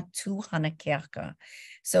actually had 2 Hana Keaka.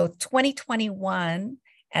 So 2021,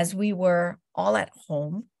 as we were all at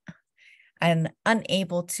home and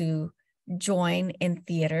unable to join in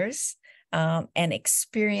theaters and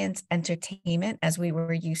experience entertainment as we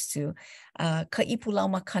were used to.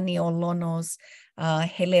 Ka'ipulauma o Lono's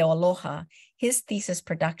Hailiʻōpua, his thesis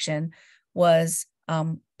production was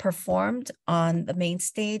performed on the main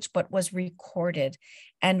stage, but was recorded.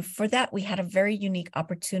 And for that, we had a very unique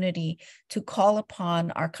opportunity to call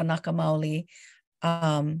upon our Kanaka Maoli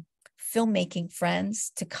filmmaking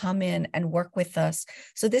friends to come in and work with us.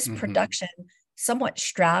 So this production somewhat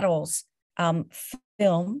straddles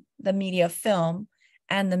film, the media of film,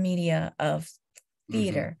 and the media of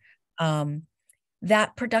theater.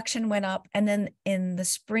 That production went up, and then in the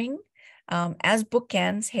spring, as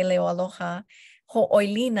bookends, Heleo Aloha,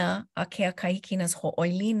 Ho'oilina, Akea Kahikina's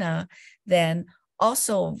Ho'oilina, then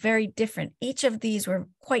also very different. Each of these were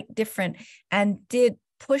quite different and did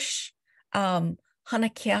push Hana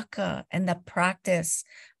Keaka and the practice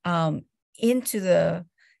into the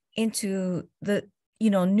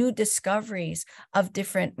new discoveries of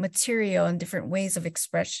different material and different ways of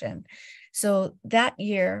expression. So that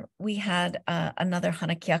year we had another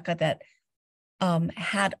Hana Keaka that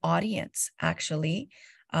had audience actually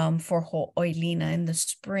for Ho'oilina in the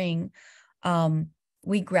spring.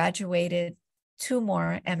 We graduated 2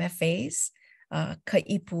 more MFAs,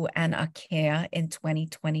 Ka'ipu and Akea in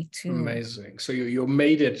 2022. Amazing. So you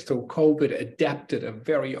made it through COVID, adapted a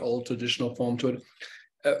very old traditional form to it.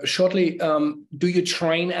 Shortly, do you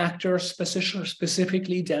train actors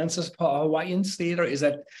specifically, dancers for Hawaiian theater? Is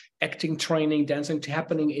that acting training, dancing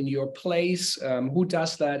happening in your place? Who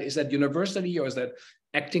does that? Is that university or is that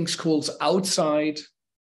acting schools outside?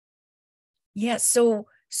 Yeah, so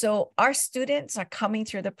our students are coming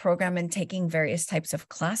through the program and taking various types of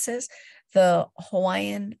classes. The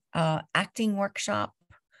Hawaiian acting workshop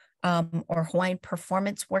or Hawaiian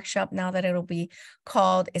performance workshop, now that it'll be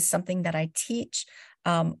called, is something that I teach.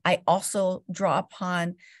 I also draw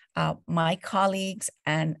upon my colleagues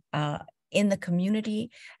and in the community,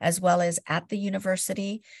 as well as at the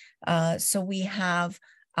university. So we have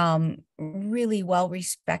really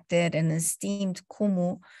well-respected and esteemed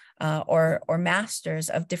kumu or masters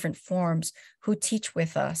of different forms who teach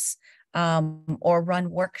with us or run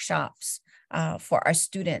workshops for our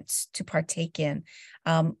students to partake in.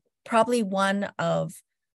 Probably one of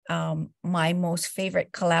my most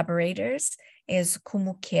favorite collaborators is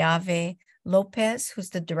Kumu Keave Lopez,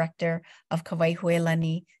 who's the director of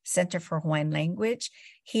Kawaihuelani Center for Hawaiian Language.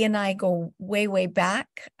 He and I go way, way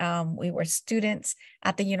back. We were students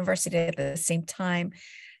at the university at the same time.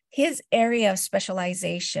 His area of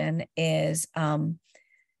specialization is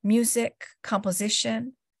music,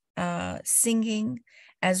 composition, singing,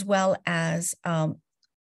 as well as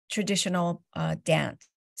traditional dance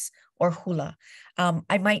or hula.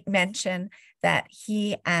 I might mention that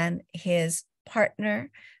he and his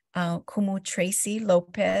partner, Kumu Tracy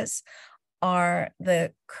Lopez, are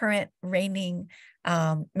the current reigning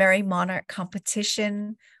Merry Monarch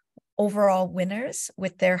competition overall winners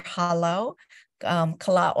with their halau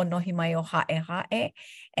Kala o Nohimaio Ha'e,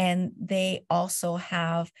 and they also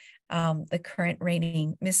have the current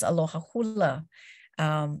reigning Miss Aloha Hula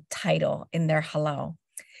title in their halau.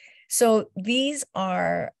 So these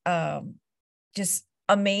are just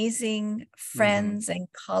amazing friends and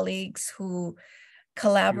colleagues who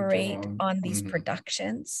collaborate on these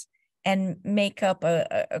productions and make up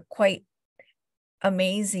a quite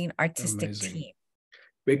amazing artistic team.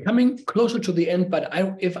 We're coming closer to the end, but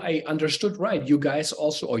if I understood right, you guys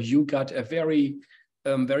also, or you got a very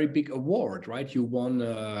big award, right? You won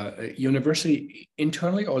a university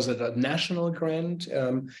internally, or is it a national grant?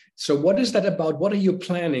 So what is that about? What are you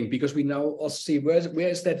planning? Because we now also see where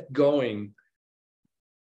is that going?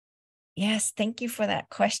 Yes, thank you for that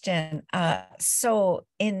question. So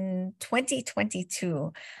in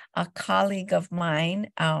 2022, a colleague of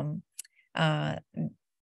mine,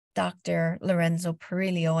 Dr. Lorenzo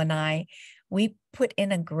Perillo, and I, we put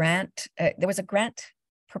in a grant. There was a grant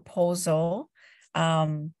proposal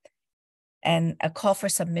and a call for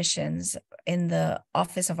submissions in the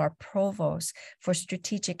office of our provost for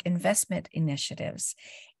strategic investment initiatives.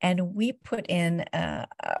 And we put in a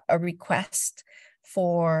request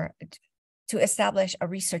to establish a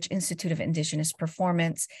research institute of Indigenous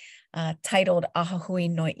performance titled Ahahui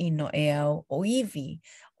No'i No'eo Oiwi,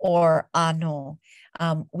 or ANO.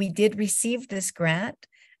 We did receive this grant,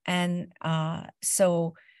 and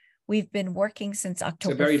so we've been working since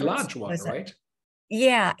October. It's a very large one, right?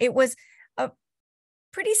 Yeah, it was a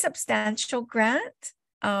pretty substantial grant.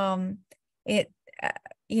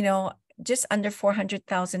 Just under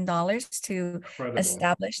 $400,000 to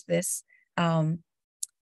establish this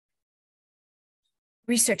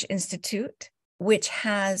research institute, which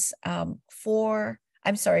has 3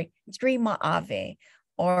 ma'ave,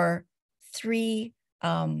 or 3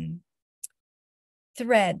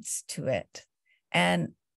 threads to it. And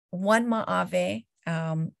one ma'ave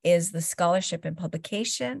is the scholarship and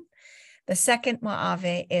publication. The second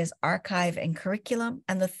ma'ave is archive and curriculum.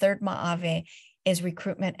 And the third ma'ave is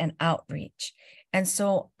recruitment and outreach. And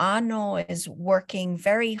so ANO is working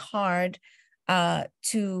very hard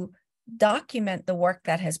to document the work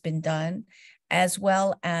that has been done, as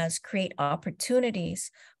well as create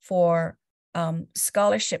opportunities for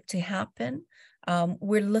scholarship to happen.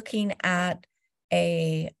 We're looking at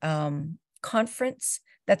a conference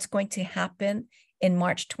that's going to happen in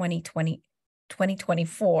March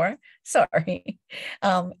 2024, sorry.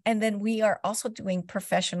 And then we are also doing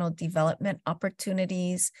professional development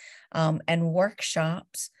opportunities and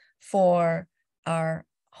workshops for our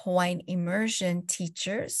Hawaiian immersion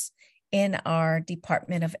teachers in our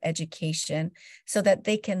Department of Education, so that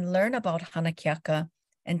they can learn about Hana Keaka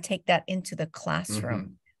and take that into the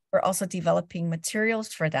classroom. We're also developing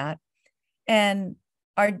materials for that, and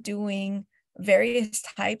are doing various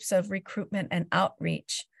types of recruitment and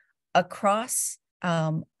outreach across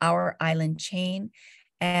our island chain,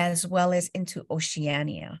 as well as into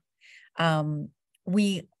Oceania.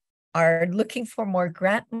 We are looking for more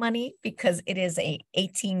grant money because it is a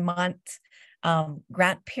 18-month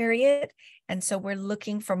grant period. And so we're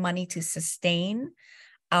looking for money to sustain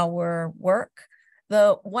our work.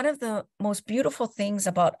 One of the most beautiful things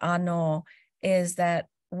about ANO is that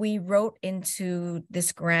we wrote into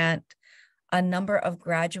this grant a number of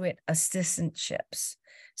graduate assistantships.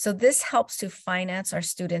 So this helps to finance our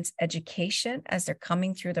students' education as they're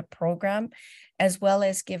coming through the program, as well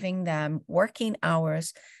as giving them working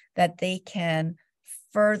hours that they can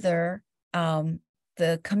further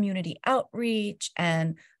the community outreach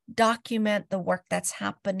and document the work that's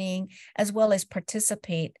happening, as well as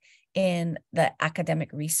participate in the academic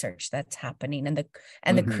research that's happening and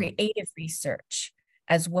the creative research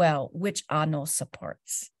as well, which ANO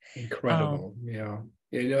supports. Incredible.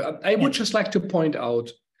 I would just like to point out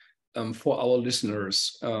for our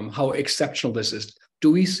listeners how exceptional this is.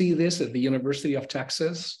 Do we see this at the University of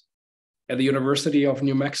Texas, at the University of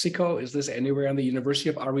New Mexico? Is this anywhere in the University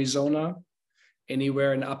of Arizona?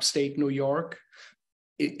 Anywhere in upstate New York?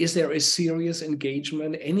 Is there a serious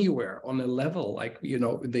engagement anywhere on a level like,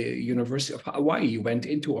 the University of Hawaii went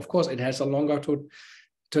into? Of course, it has a longer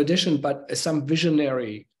tradition, but some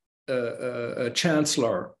visionary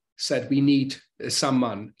chancellor said we need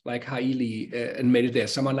someone like Haile and made it there.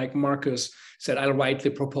 Someone like Markus said, I'll write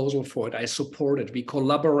the proposal for it. I support it. We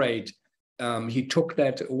collaborate. He took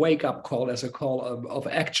that wake-up call as a call of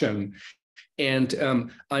action.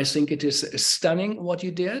 And I think it is stunning what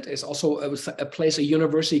you did. It's also a place a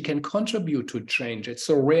university can contribute to change. It's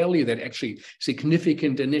so rarely that actually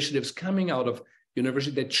significant initiatives coming out of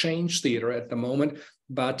university that change theater at the moment.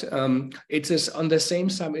 But it is on the same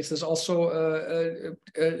time, it is also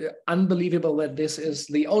unbelievable that this is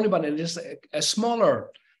the only one, and it is a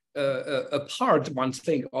smaller a part, one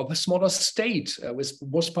thing, of a smaller state with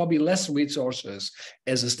most probably less resources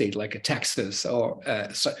as a state like a Texas or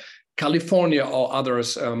California or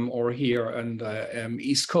others, or here and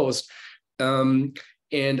East Coast.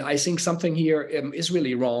 And I think something here is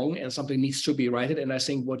really wrong, and something needs to be righted. And I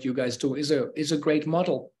think what you guys do is a great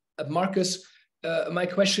model. Markus, my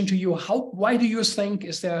question to you: why do you think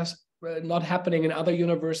is there not happening in other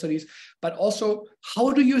universities? But also,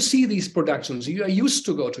 how do you see these productions? You are used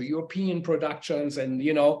to go to European productions, and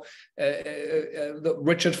the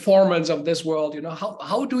Richard Foremans of this world.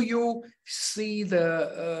 How do you see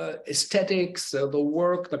the aesthetics, the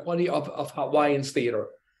work, the quality of Hawaiian theater?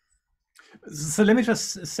 So let me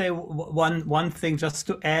just say one thing just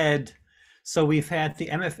to add. So we've had the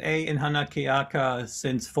MFA in Hana Keaka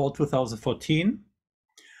since fall 2014,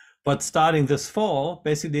 but starting this fall,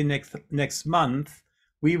 basically next month,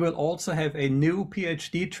 we will also have a new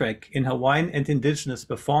PhD track in Hawaiian and Indigenous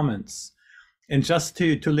Performance. And just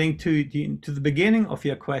to link to the beginning of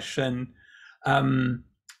your question,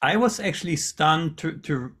 I was actually stunned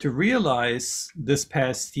to realize this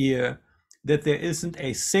past year that there isn't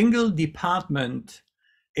a single department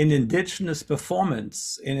in Indigenous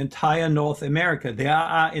performance in entire North America. There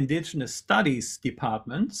are Indigenous Studies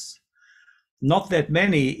departments, not that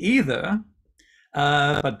many either,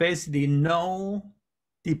 but basically no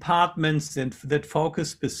departments that focus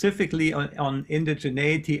specifically on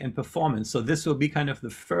indigeneity and performance. So this will be kind of the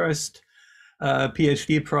first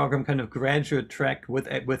PhD program, kind of graduate track with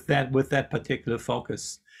that particular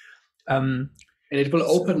focus. And it will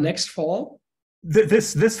open next fall?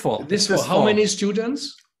 This fall. This fall. How many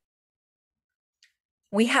students?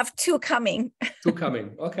 We have 2 coming. 2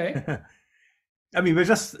 coming, okay. I mean, we're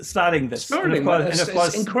just starting this. Starting, and of course,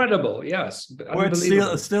 it's incredible, yes.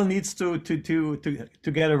 It still needs to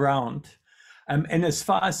get around. And as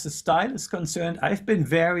far as the style is concerned, I've been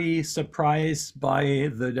very surprised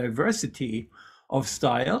by the diversity of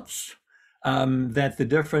styles that the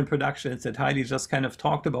different productions that Hailey just kind of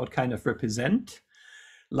talked about kind of represent.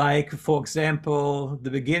 Like, for example, the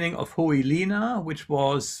beginning of Huilina, which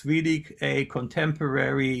was really a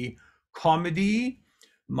contemporary comedy,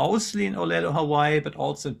 mostly in Olelo Hawaii, but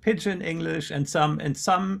also in Pidgin English and some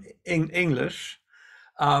in English,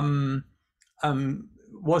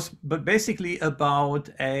 was but basically about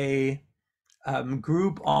a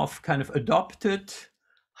group of kind of adopted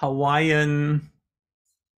Hawaiian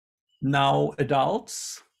now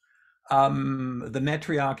adults. The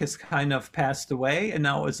matriarch has kind of passed away, and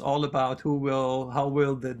now it's all about how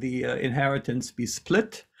will the inheritance be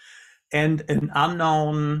split, and an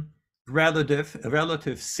unknown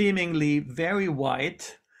relative seemingly very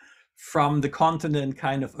white from the continent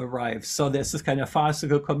kind of arrives. So there's this kind of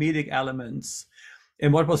farcical comedic elements.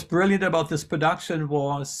 And what was brilliant about this production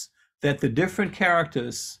was that the different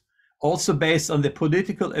characters, also based on their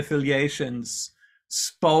political affiliations,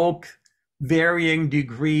 spoke varying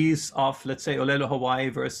degrees of, let's say, Olelo Hawaii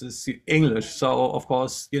versus English. So of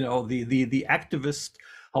course, the activist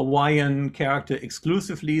Hawaiian character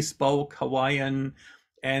exclusively spoke Hawaiian,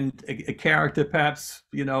 and a character perhaps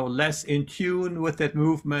less in tune with that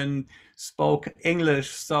movement spoke English.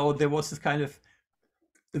 So there was this kind of,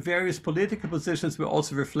 the various political positions were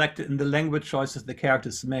also reflected in the language choices the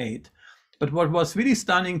characters made. But what was really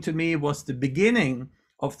stunning to me was the beginning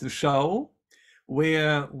of the show,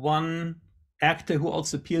 where one actor who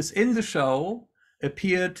also appears in the show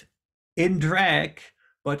appeared in drag,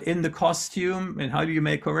 but in the costume, and how do you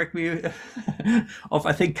may correct me, of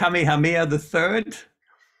I think Kamehameha III,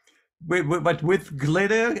 but with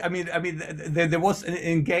glitter. I mean, there was an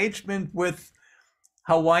engagement with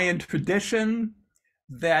Hawaiian tradition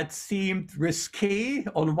that seemed risque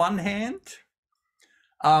on one hand,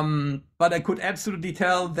 but I could absolutely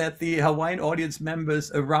tell that the Hawaiian audience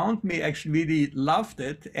members around me actually really loved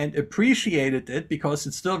it and appreciated it, because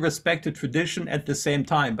it still respected tradition at the same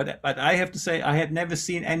time. But I have to say, I had never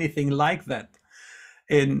seen anything like that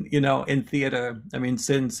in theater. I mean,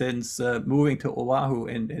 since moving to Oahu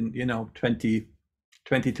in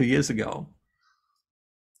 22 years ago.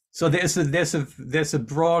 So there's a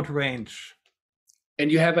broad range.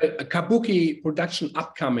 And you have a kabuki production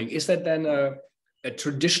upcoming. Is that then a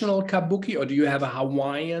traditional kabuki, or do you have a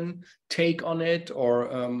Hawaiian take on it, or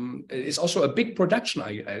it's also a big production,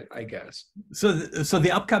 I guess? So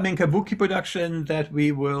the upcoming kabuki production that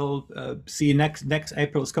we will see next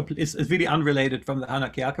April is really unrelated from the Hana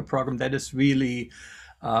Keaka program. That is really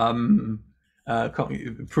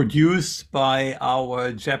produced by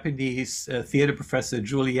our Japanese theater professor,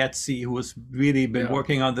 Giulietti, who has really been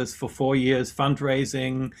working on this for 4 years,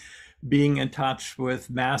 fundraising, being in touch with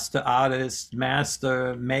master artists,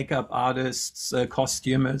 master makeup artists,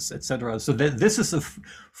 costumers, etc. So this is a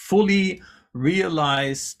fully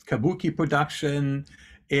realized kabuki production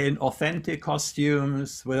in authentic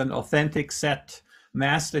costumes with an authentic set.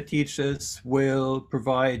 Master teachers will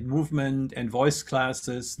provide movement and voice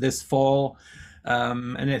classes this fall,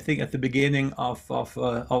 and I think at the beginning of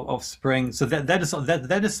spring. So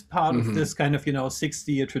that is part of this kind of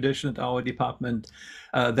 60-year tradition at our department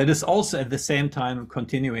that is also at the same time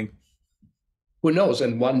continuing. Who knows?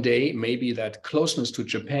 And one day, maybe that closeness to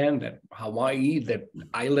Japan, that Hawaii, that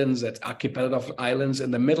islands, that archipelago of islands in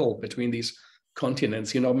the middle between these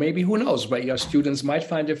continents, maybe, who knows, where your students might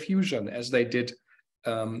find a fusion as they did.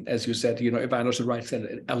 As you said, if I understood right,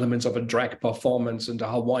 elements of a drag performance and a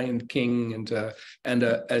Hawaiian king and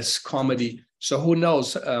a comedy. So who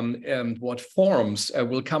knows what forms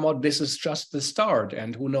will come out. This is just the start.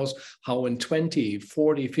 And who knows how in 20,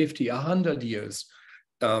 40, 50, 100 years,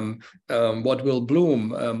 what will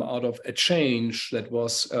bloom out of a change that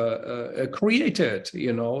was created,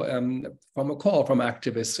 from a call from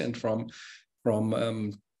activists and from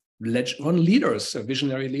leaders,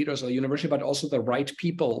 visionary leaders of the university, but also the right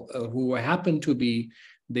people who happen to be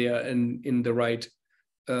there in the right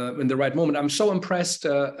moment. I'm so impressed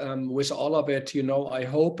with all of it. I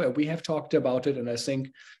hope we have talked about it, and I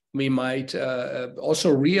think we might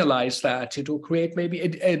also realize that to create maybe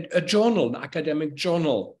a journal, an academic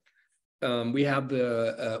journal. We have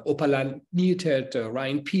the Opalanitet,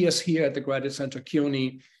 Ryan Pierce here at the Graduate Center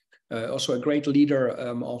CUNY. Also a great leader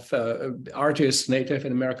of artists, Native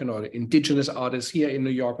and American or Indigenous artists here in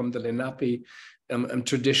New York from the Lenape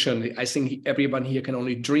tradition. I think everyone here can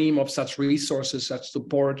only dream of such resources, such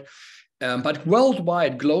support. But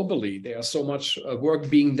worldwide, globally, there's so much work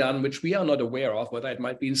being done which we are not aware of, whether it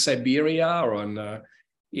might be in Siberia or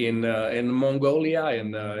in Mongolia,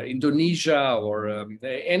 in Indonesia, or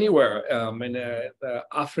anywhere in the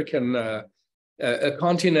African a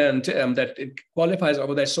continent that it qualifies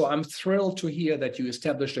over there. So I'm thrilled to hear that you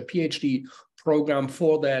established a PhD program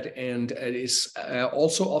for that. And it is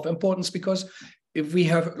also of importance because if we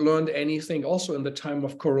have learned anything also in the time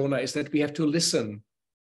of Corona is that we have to listen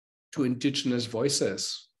to indigenous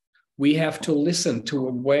voices. We have to listen to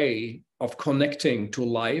a way of connecting to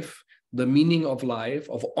life, the meaning of life,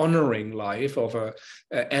 of honoring life, of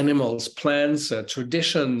animals, plants,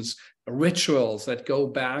 traditions, rituals that go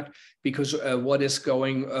back, because what is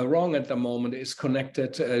going wrong at the moment is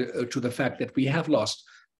connected to the fact that we have lost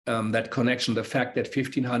that connection, the fact that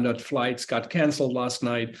 1,500 flights got canceled last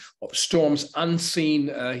night, of storms unseen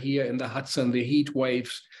here in the Hudson, the heat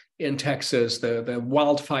waves in Texas, the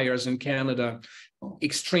wildfires in Canada,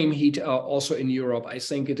 extreme heat also in Europe. I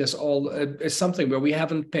think it is all something where we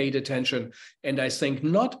haven't paid attention. And I think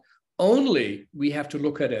not only we have to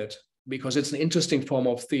look at it because it's an interesting form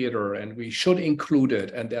of theater and we should include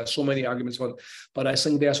it. And there are so many arguments for it, but I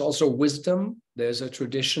think there's also wisdom, there's a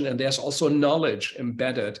tradition, and there's also knowledge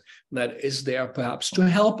embedded that is there perhaps to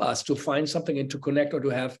help us to find something and to connect or to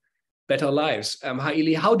have better lives.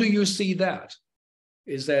 Haili, how do you see that?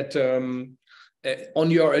 Is that on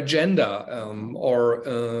your agenda or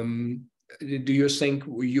do you think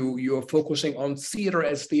you're focusing on theater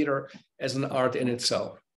as an art in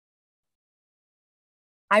itself?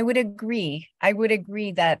 I would agree. I would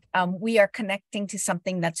agree that we are connecting to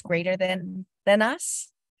something that's greater than us.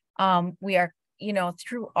 We are,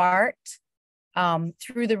 through art,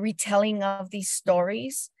 through the retelling of these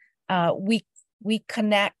stories, we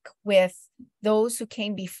connect with those who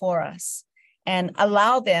came before us and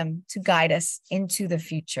allow them to guide us into the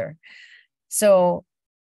future. So,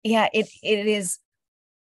 yeah, it is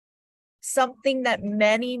something that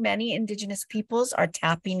many, many Indigenous peoples are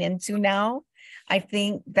tapping into now. I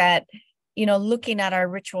think that, looking at our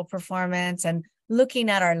ritual performance and looking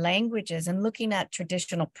at our languages and looking at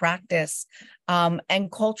traditional practice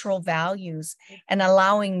and cultural values and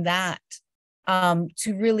allowing that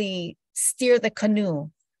to really steer the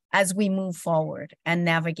canoe as we move forward and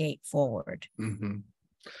navigate forward. Mm-hmm.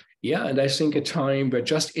 Yeah, and I think a time where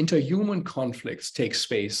just interhuman conflicts take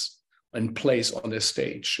space and place on the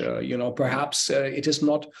stage. Perhaps it is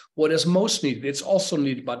not what is most needed. It's also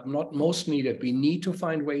needed, but not most needed. We need to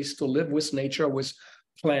find ways to live with nature, with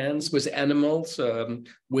plants, with animals,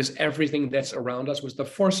 with everything that's around us, with the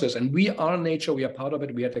forces. And we are nature, we are part of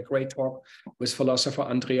it. We had a great talk with philosopher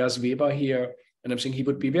Andreas Weber here. And I'm saying he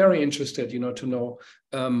would be very interested, to know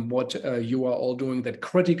what you are all doing, that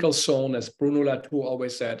critical zone, as Bruno Latour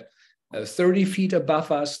always said, 30 feet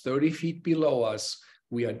above us, 30 feet below us.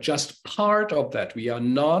 We are just part of that. We are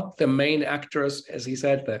not the main actors, as he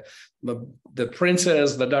said, the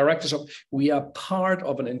princess, the directors. We are part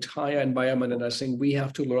of an entire environment, and I think we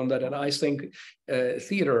have to learn that. And I think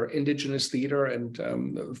theater, indigenous theater, and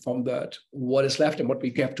from that, what is left and what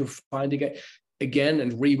we have to find again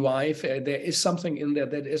and revive, there is something in there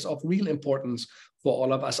that is of real importance for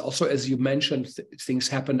all of us. Also, as you mentioned, things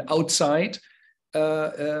happen outside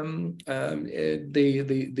the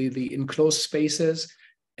enclosed spaces.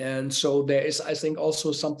 And so there is, I think,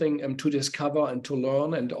 also something to discover and to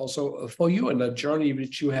learn, and also for you in the journey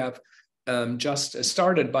which you have just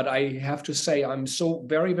started. But I have to say, I'm so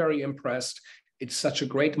very, very impressed. It's such a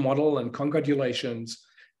great model, and congratulations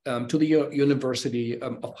to the University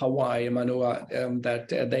of Hawaii, Mānoa, that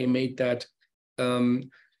they made that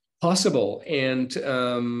possible. And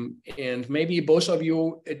maybe both of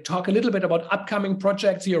you talk a little bit about upcoming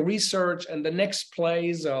projects, your research, and the next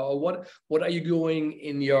plays, or what are you doing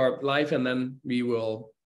in your life, and then we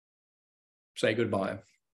will say goodbye.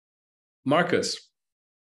 Markus.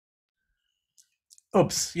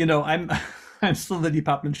 Oops, you know, I'm still the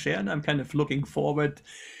department chair, and I'm kind of looking forward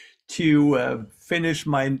to finish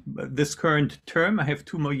this current term. I have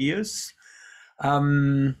 2 more years.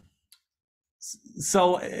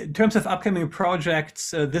 So in terms of upcoming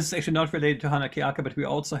projects, this is actually not related to Hana Keaka, but we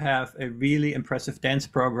also have a really impressive dance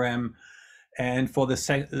program. And for the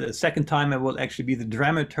second time, I will actually be the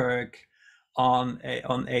dramaturg on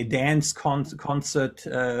a dance concert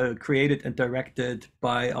created and directed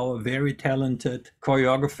by our very talented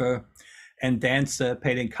choreographer and dancer,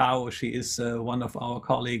 Pei Kao. She is one of our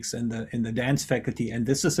colleagues in the dance faculty. And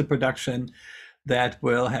this is a production that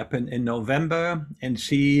will happen in November, and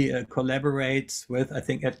she collaborates with, I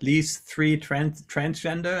think, at least 3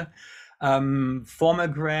 transgender former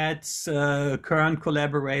grads, current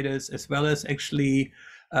collaborators, as well as actually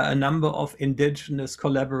a number of indigenous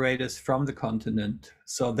collaborators from the continent.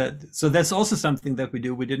 So that's also something that we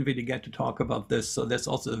do. We didn't really get to talk about this. So there's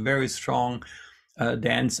also a very strong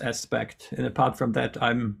dance aspect. And apart from that,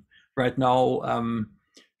 I'm right now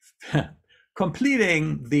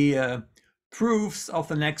completing the proofs of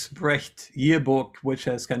the next Brecht yearbook, which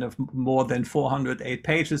has kind of more than 408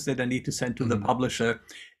 pages that I need to send to the publisher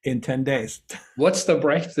in 10 days. What's the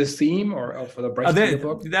Brecht, the theme or for the Brecht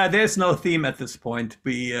yearbook? There's no theme at this point.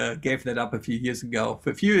 We gave that up a few years ago.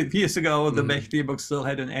 A few years ago, the Brecht yearbook still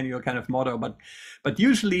had an annual kind of motto, but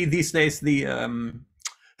usually these days the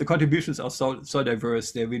contributions are so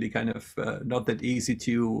diverse. They're really kind of not that easy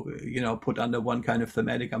to put under one kind of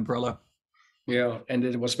thematic umbrella. Yeah, and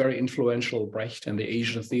it was very influential, Brecht, and the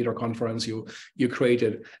Asian Theater Conference you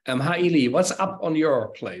created. Hailī, what's up on your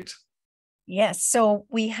plate? Yes, so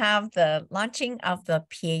we have the launching of the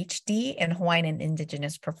PhD in Hawaiian and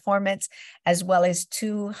Indigenous Performance, as well as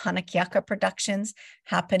 2 Hana Keaka productions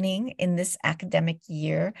happening in this academic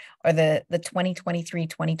year, or the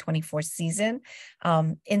 2023-2024 season.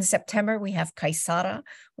 In September, we have Kaisara,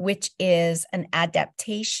 which is an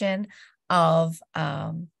adaptation of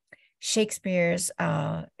Shakespeare's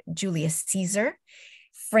Julius Caesar,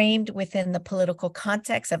 framed within the political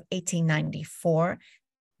context of 1894.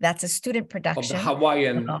 That's a student production. Of the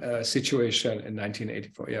Hawaiian situation in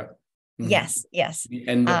 1984, yeah. Yes, yes. The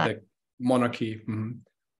end of the monarchy.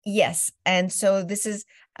 Yes, and so this is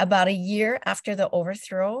about a year after the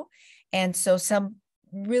overthrow. And so some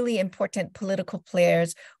really important political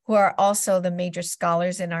players who are also the major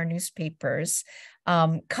scholars in our newspapers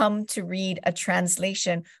come to read a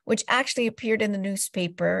translation, which actually appeared in the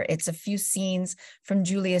newspaper. It's a few scenes from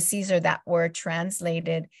Julius Caesar that were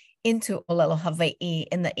translated into Olelo, Hawaii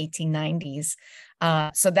in the 1890s.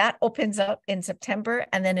 So that opens up in September.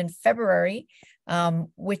 And then in February,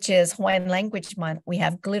 which is Hawaiian Language Month, we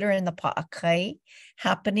have Glitter in the Pa'akai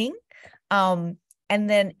happening. And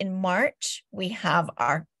then in March, we have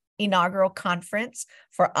our inaugural conference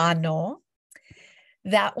for Ano.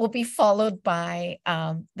 That will be followed by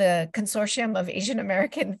the Consortium of Asian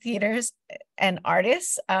American Theaters and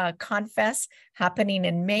Artists, Confest, happening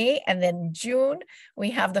in May. And then in June, we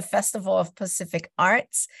have the Festival of Pacific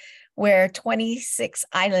Arts, where 26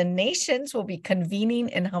 island nations will be convening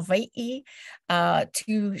in Hawaii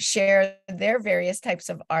to share their various types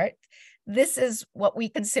of art. This is what we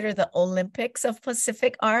consider the Olympics of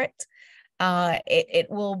Pacific art. It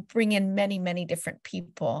will bring in many, many different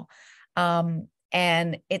people.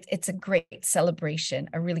 And it's a great celebration,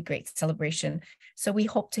 a really great celebration. So we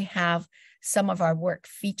hope to have some of our work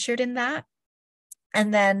featured in that.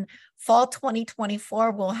 And then fall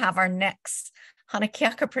 2024, we'll have our next Hana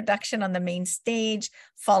Keaka production on the main stage,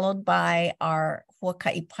 followed by our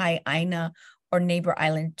Huaka'i Pai Aina or neighbor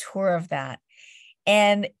island tour of that.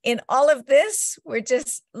 And in all of this, we're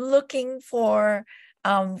just looking for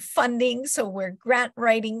funding. So we're grant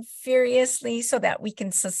writing furiously so that we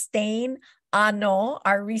can sustain ANO,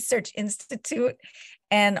 our research institute,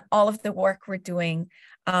 and all of the work we're doing.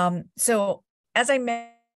 So as I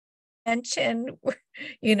mentioned,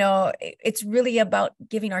 you know, it's really about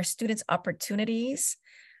giving our students opportunities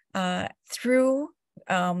through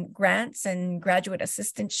grants and graduate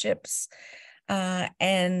assistantships,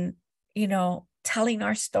 and, you know, telling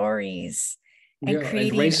our stories and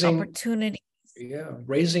creating opportunities. Yeah,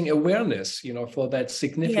 raising awareness, you know, for that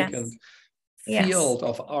significant field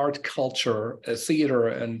of art, culture, theater,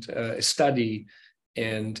 and study.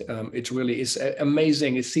 And it really is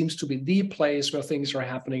amazing. It seems to be the place where things are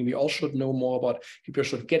happening. We all should know more about. People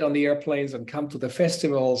should get on the airplanes and come to the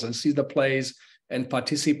festivals and see the plays and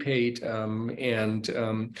participate and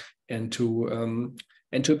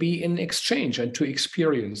to be in exchange and to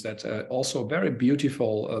experience that. Also very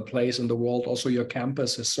beautiful place in the world. Also your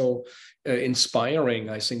campus is so inspiring.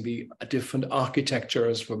 I think the different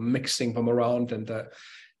architectures for mixing from around and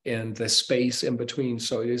the space in between.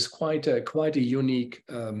 So it is quite a unique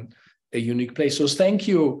place. So thank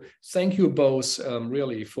you both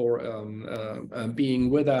really for being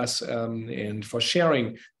with us and for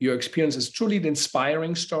sharing your experience. It's truly an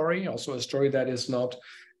inspiring story, also a story that is not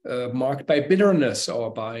marked by bitterness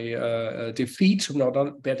or by defeat,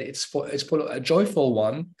 but it's for a joyful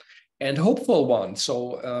one and hopeful one.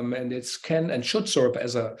 So and it can and should serve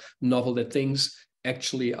as a novel that things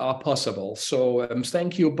actually are possible. So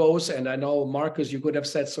thank you both. And I know, Markus, you could have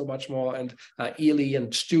said so much more, and Eli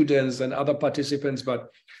and students and other participants, but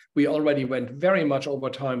we already went very much over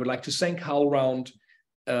time. We'd like to thank HowlRound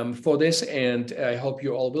for this, and I hope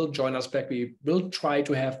you all will join us back. We will try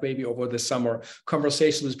to have maybe over the summer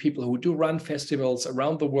conversations with people who do run festivals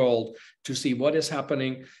around the world to see what is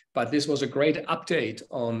happening. But this was a great update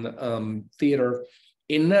on theater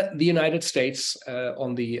in the United States,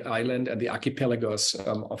 on the island and the archipelagos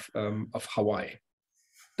of Hawaii.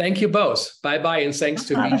 Thank you both. Bye-bye, and thanks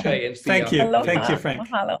to BJ and Thea. Thank you. Aloha. Thank you, Frank.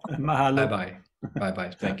 Mahalo. Mahalo. Bye-bye.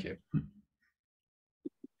 Bye-bye. Thank you.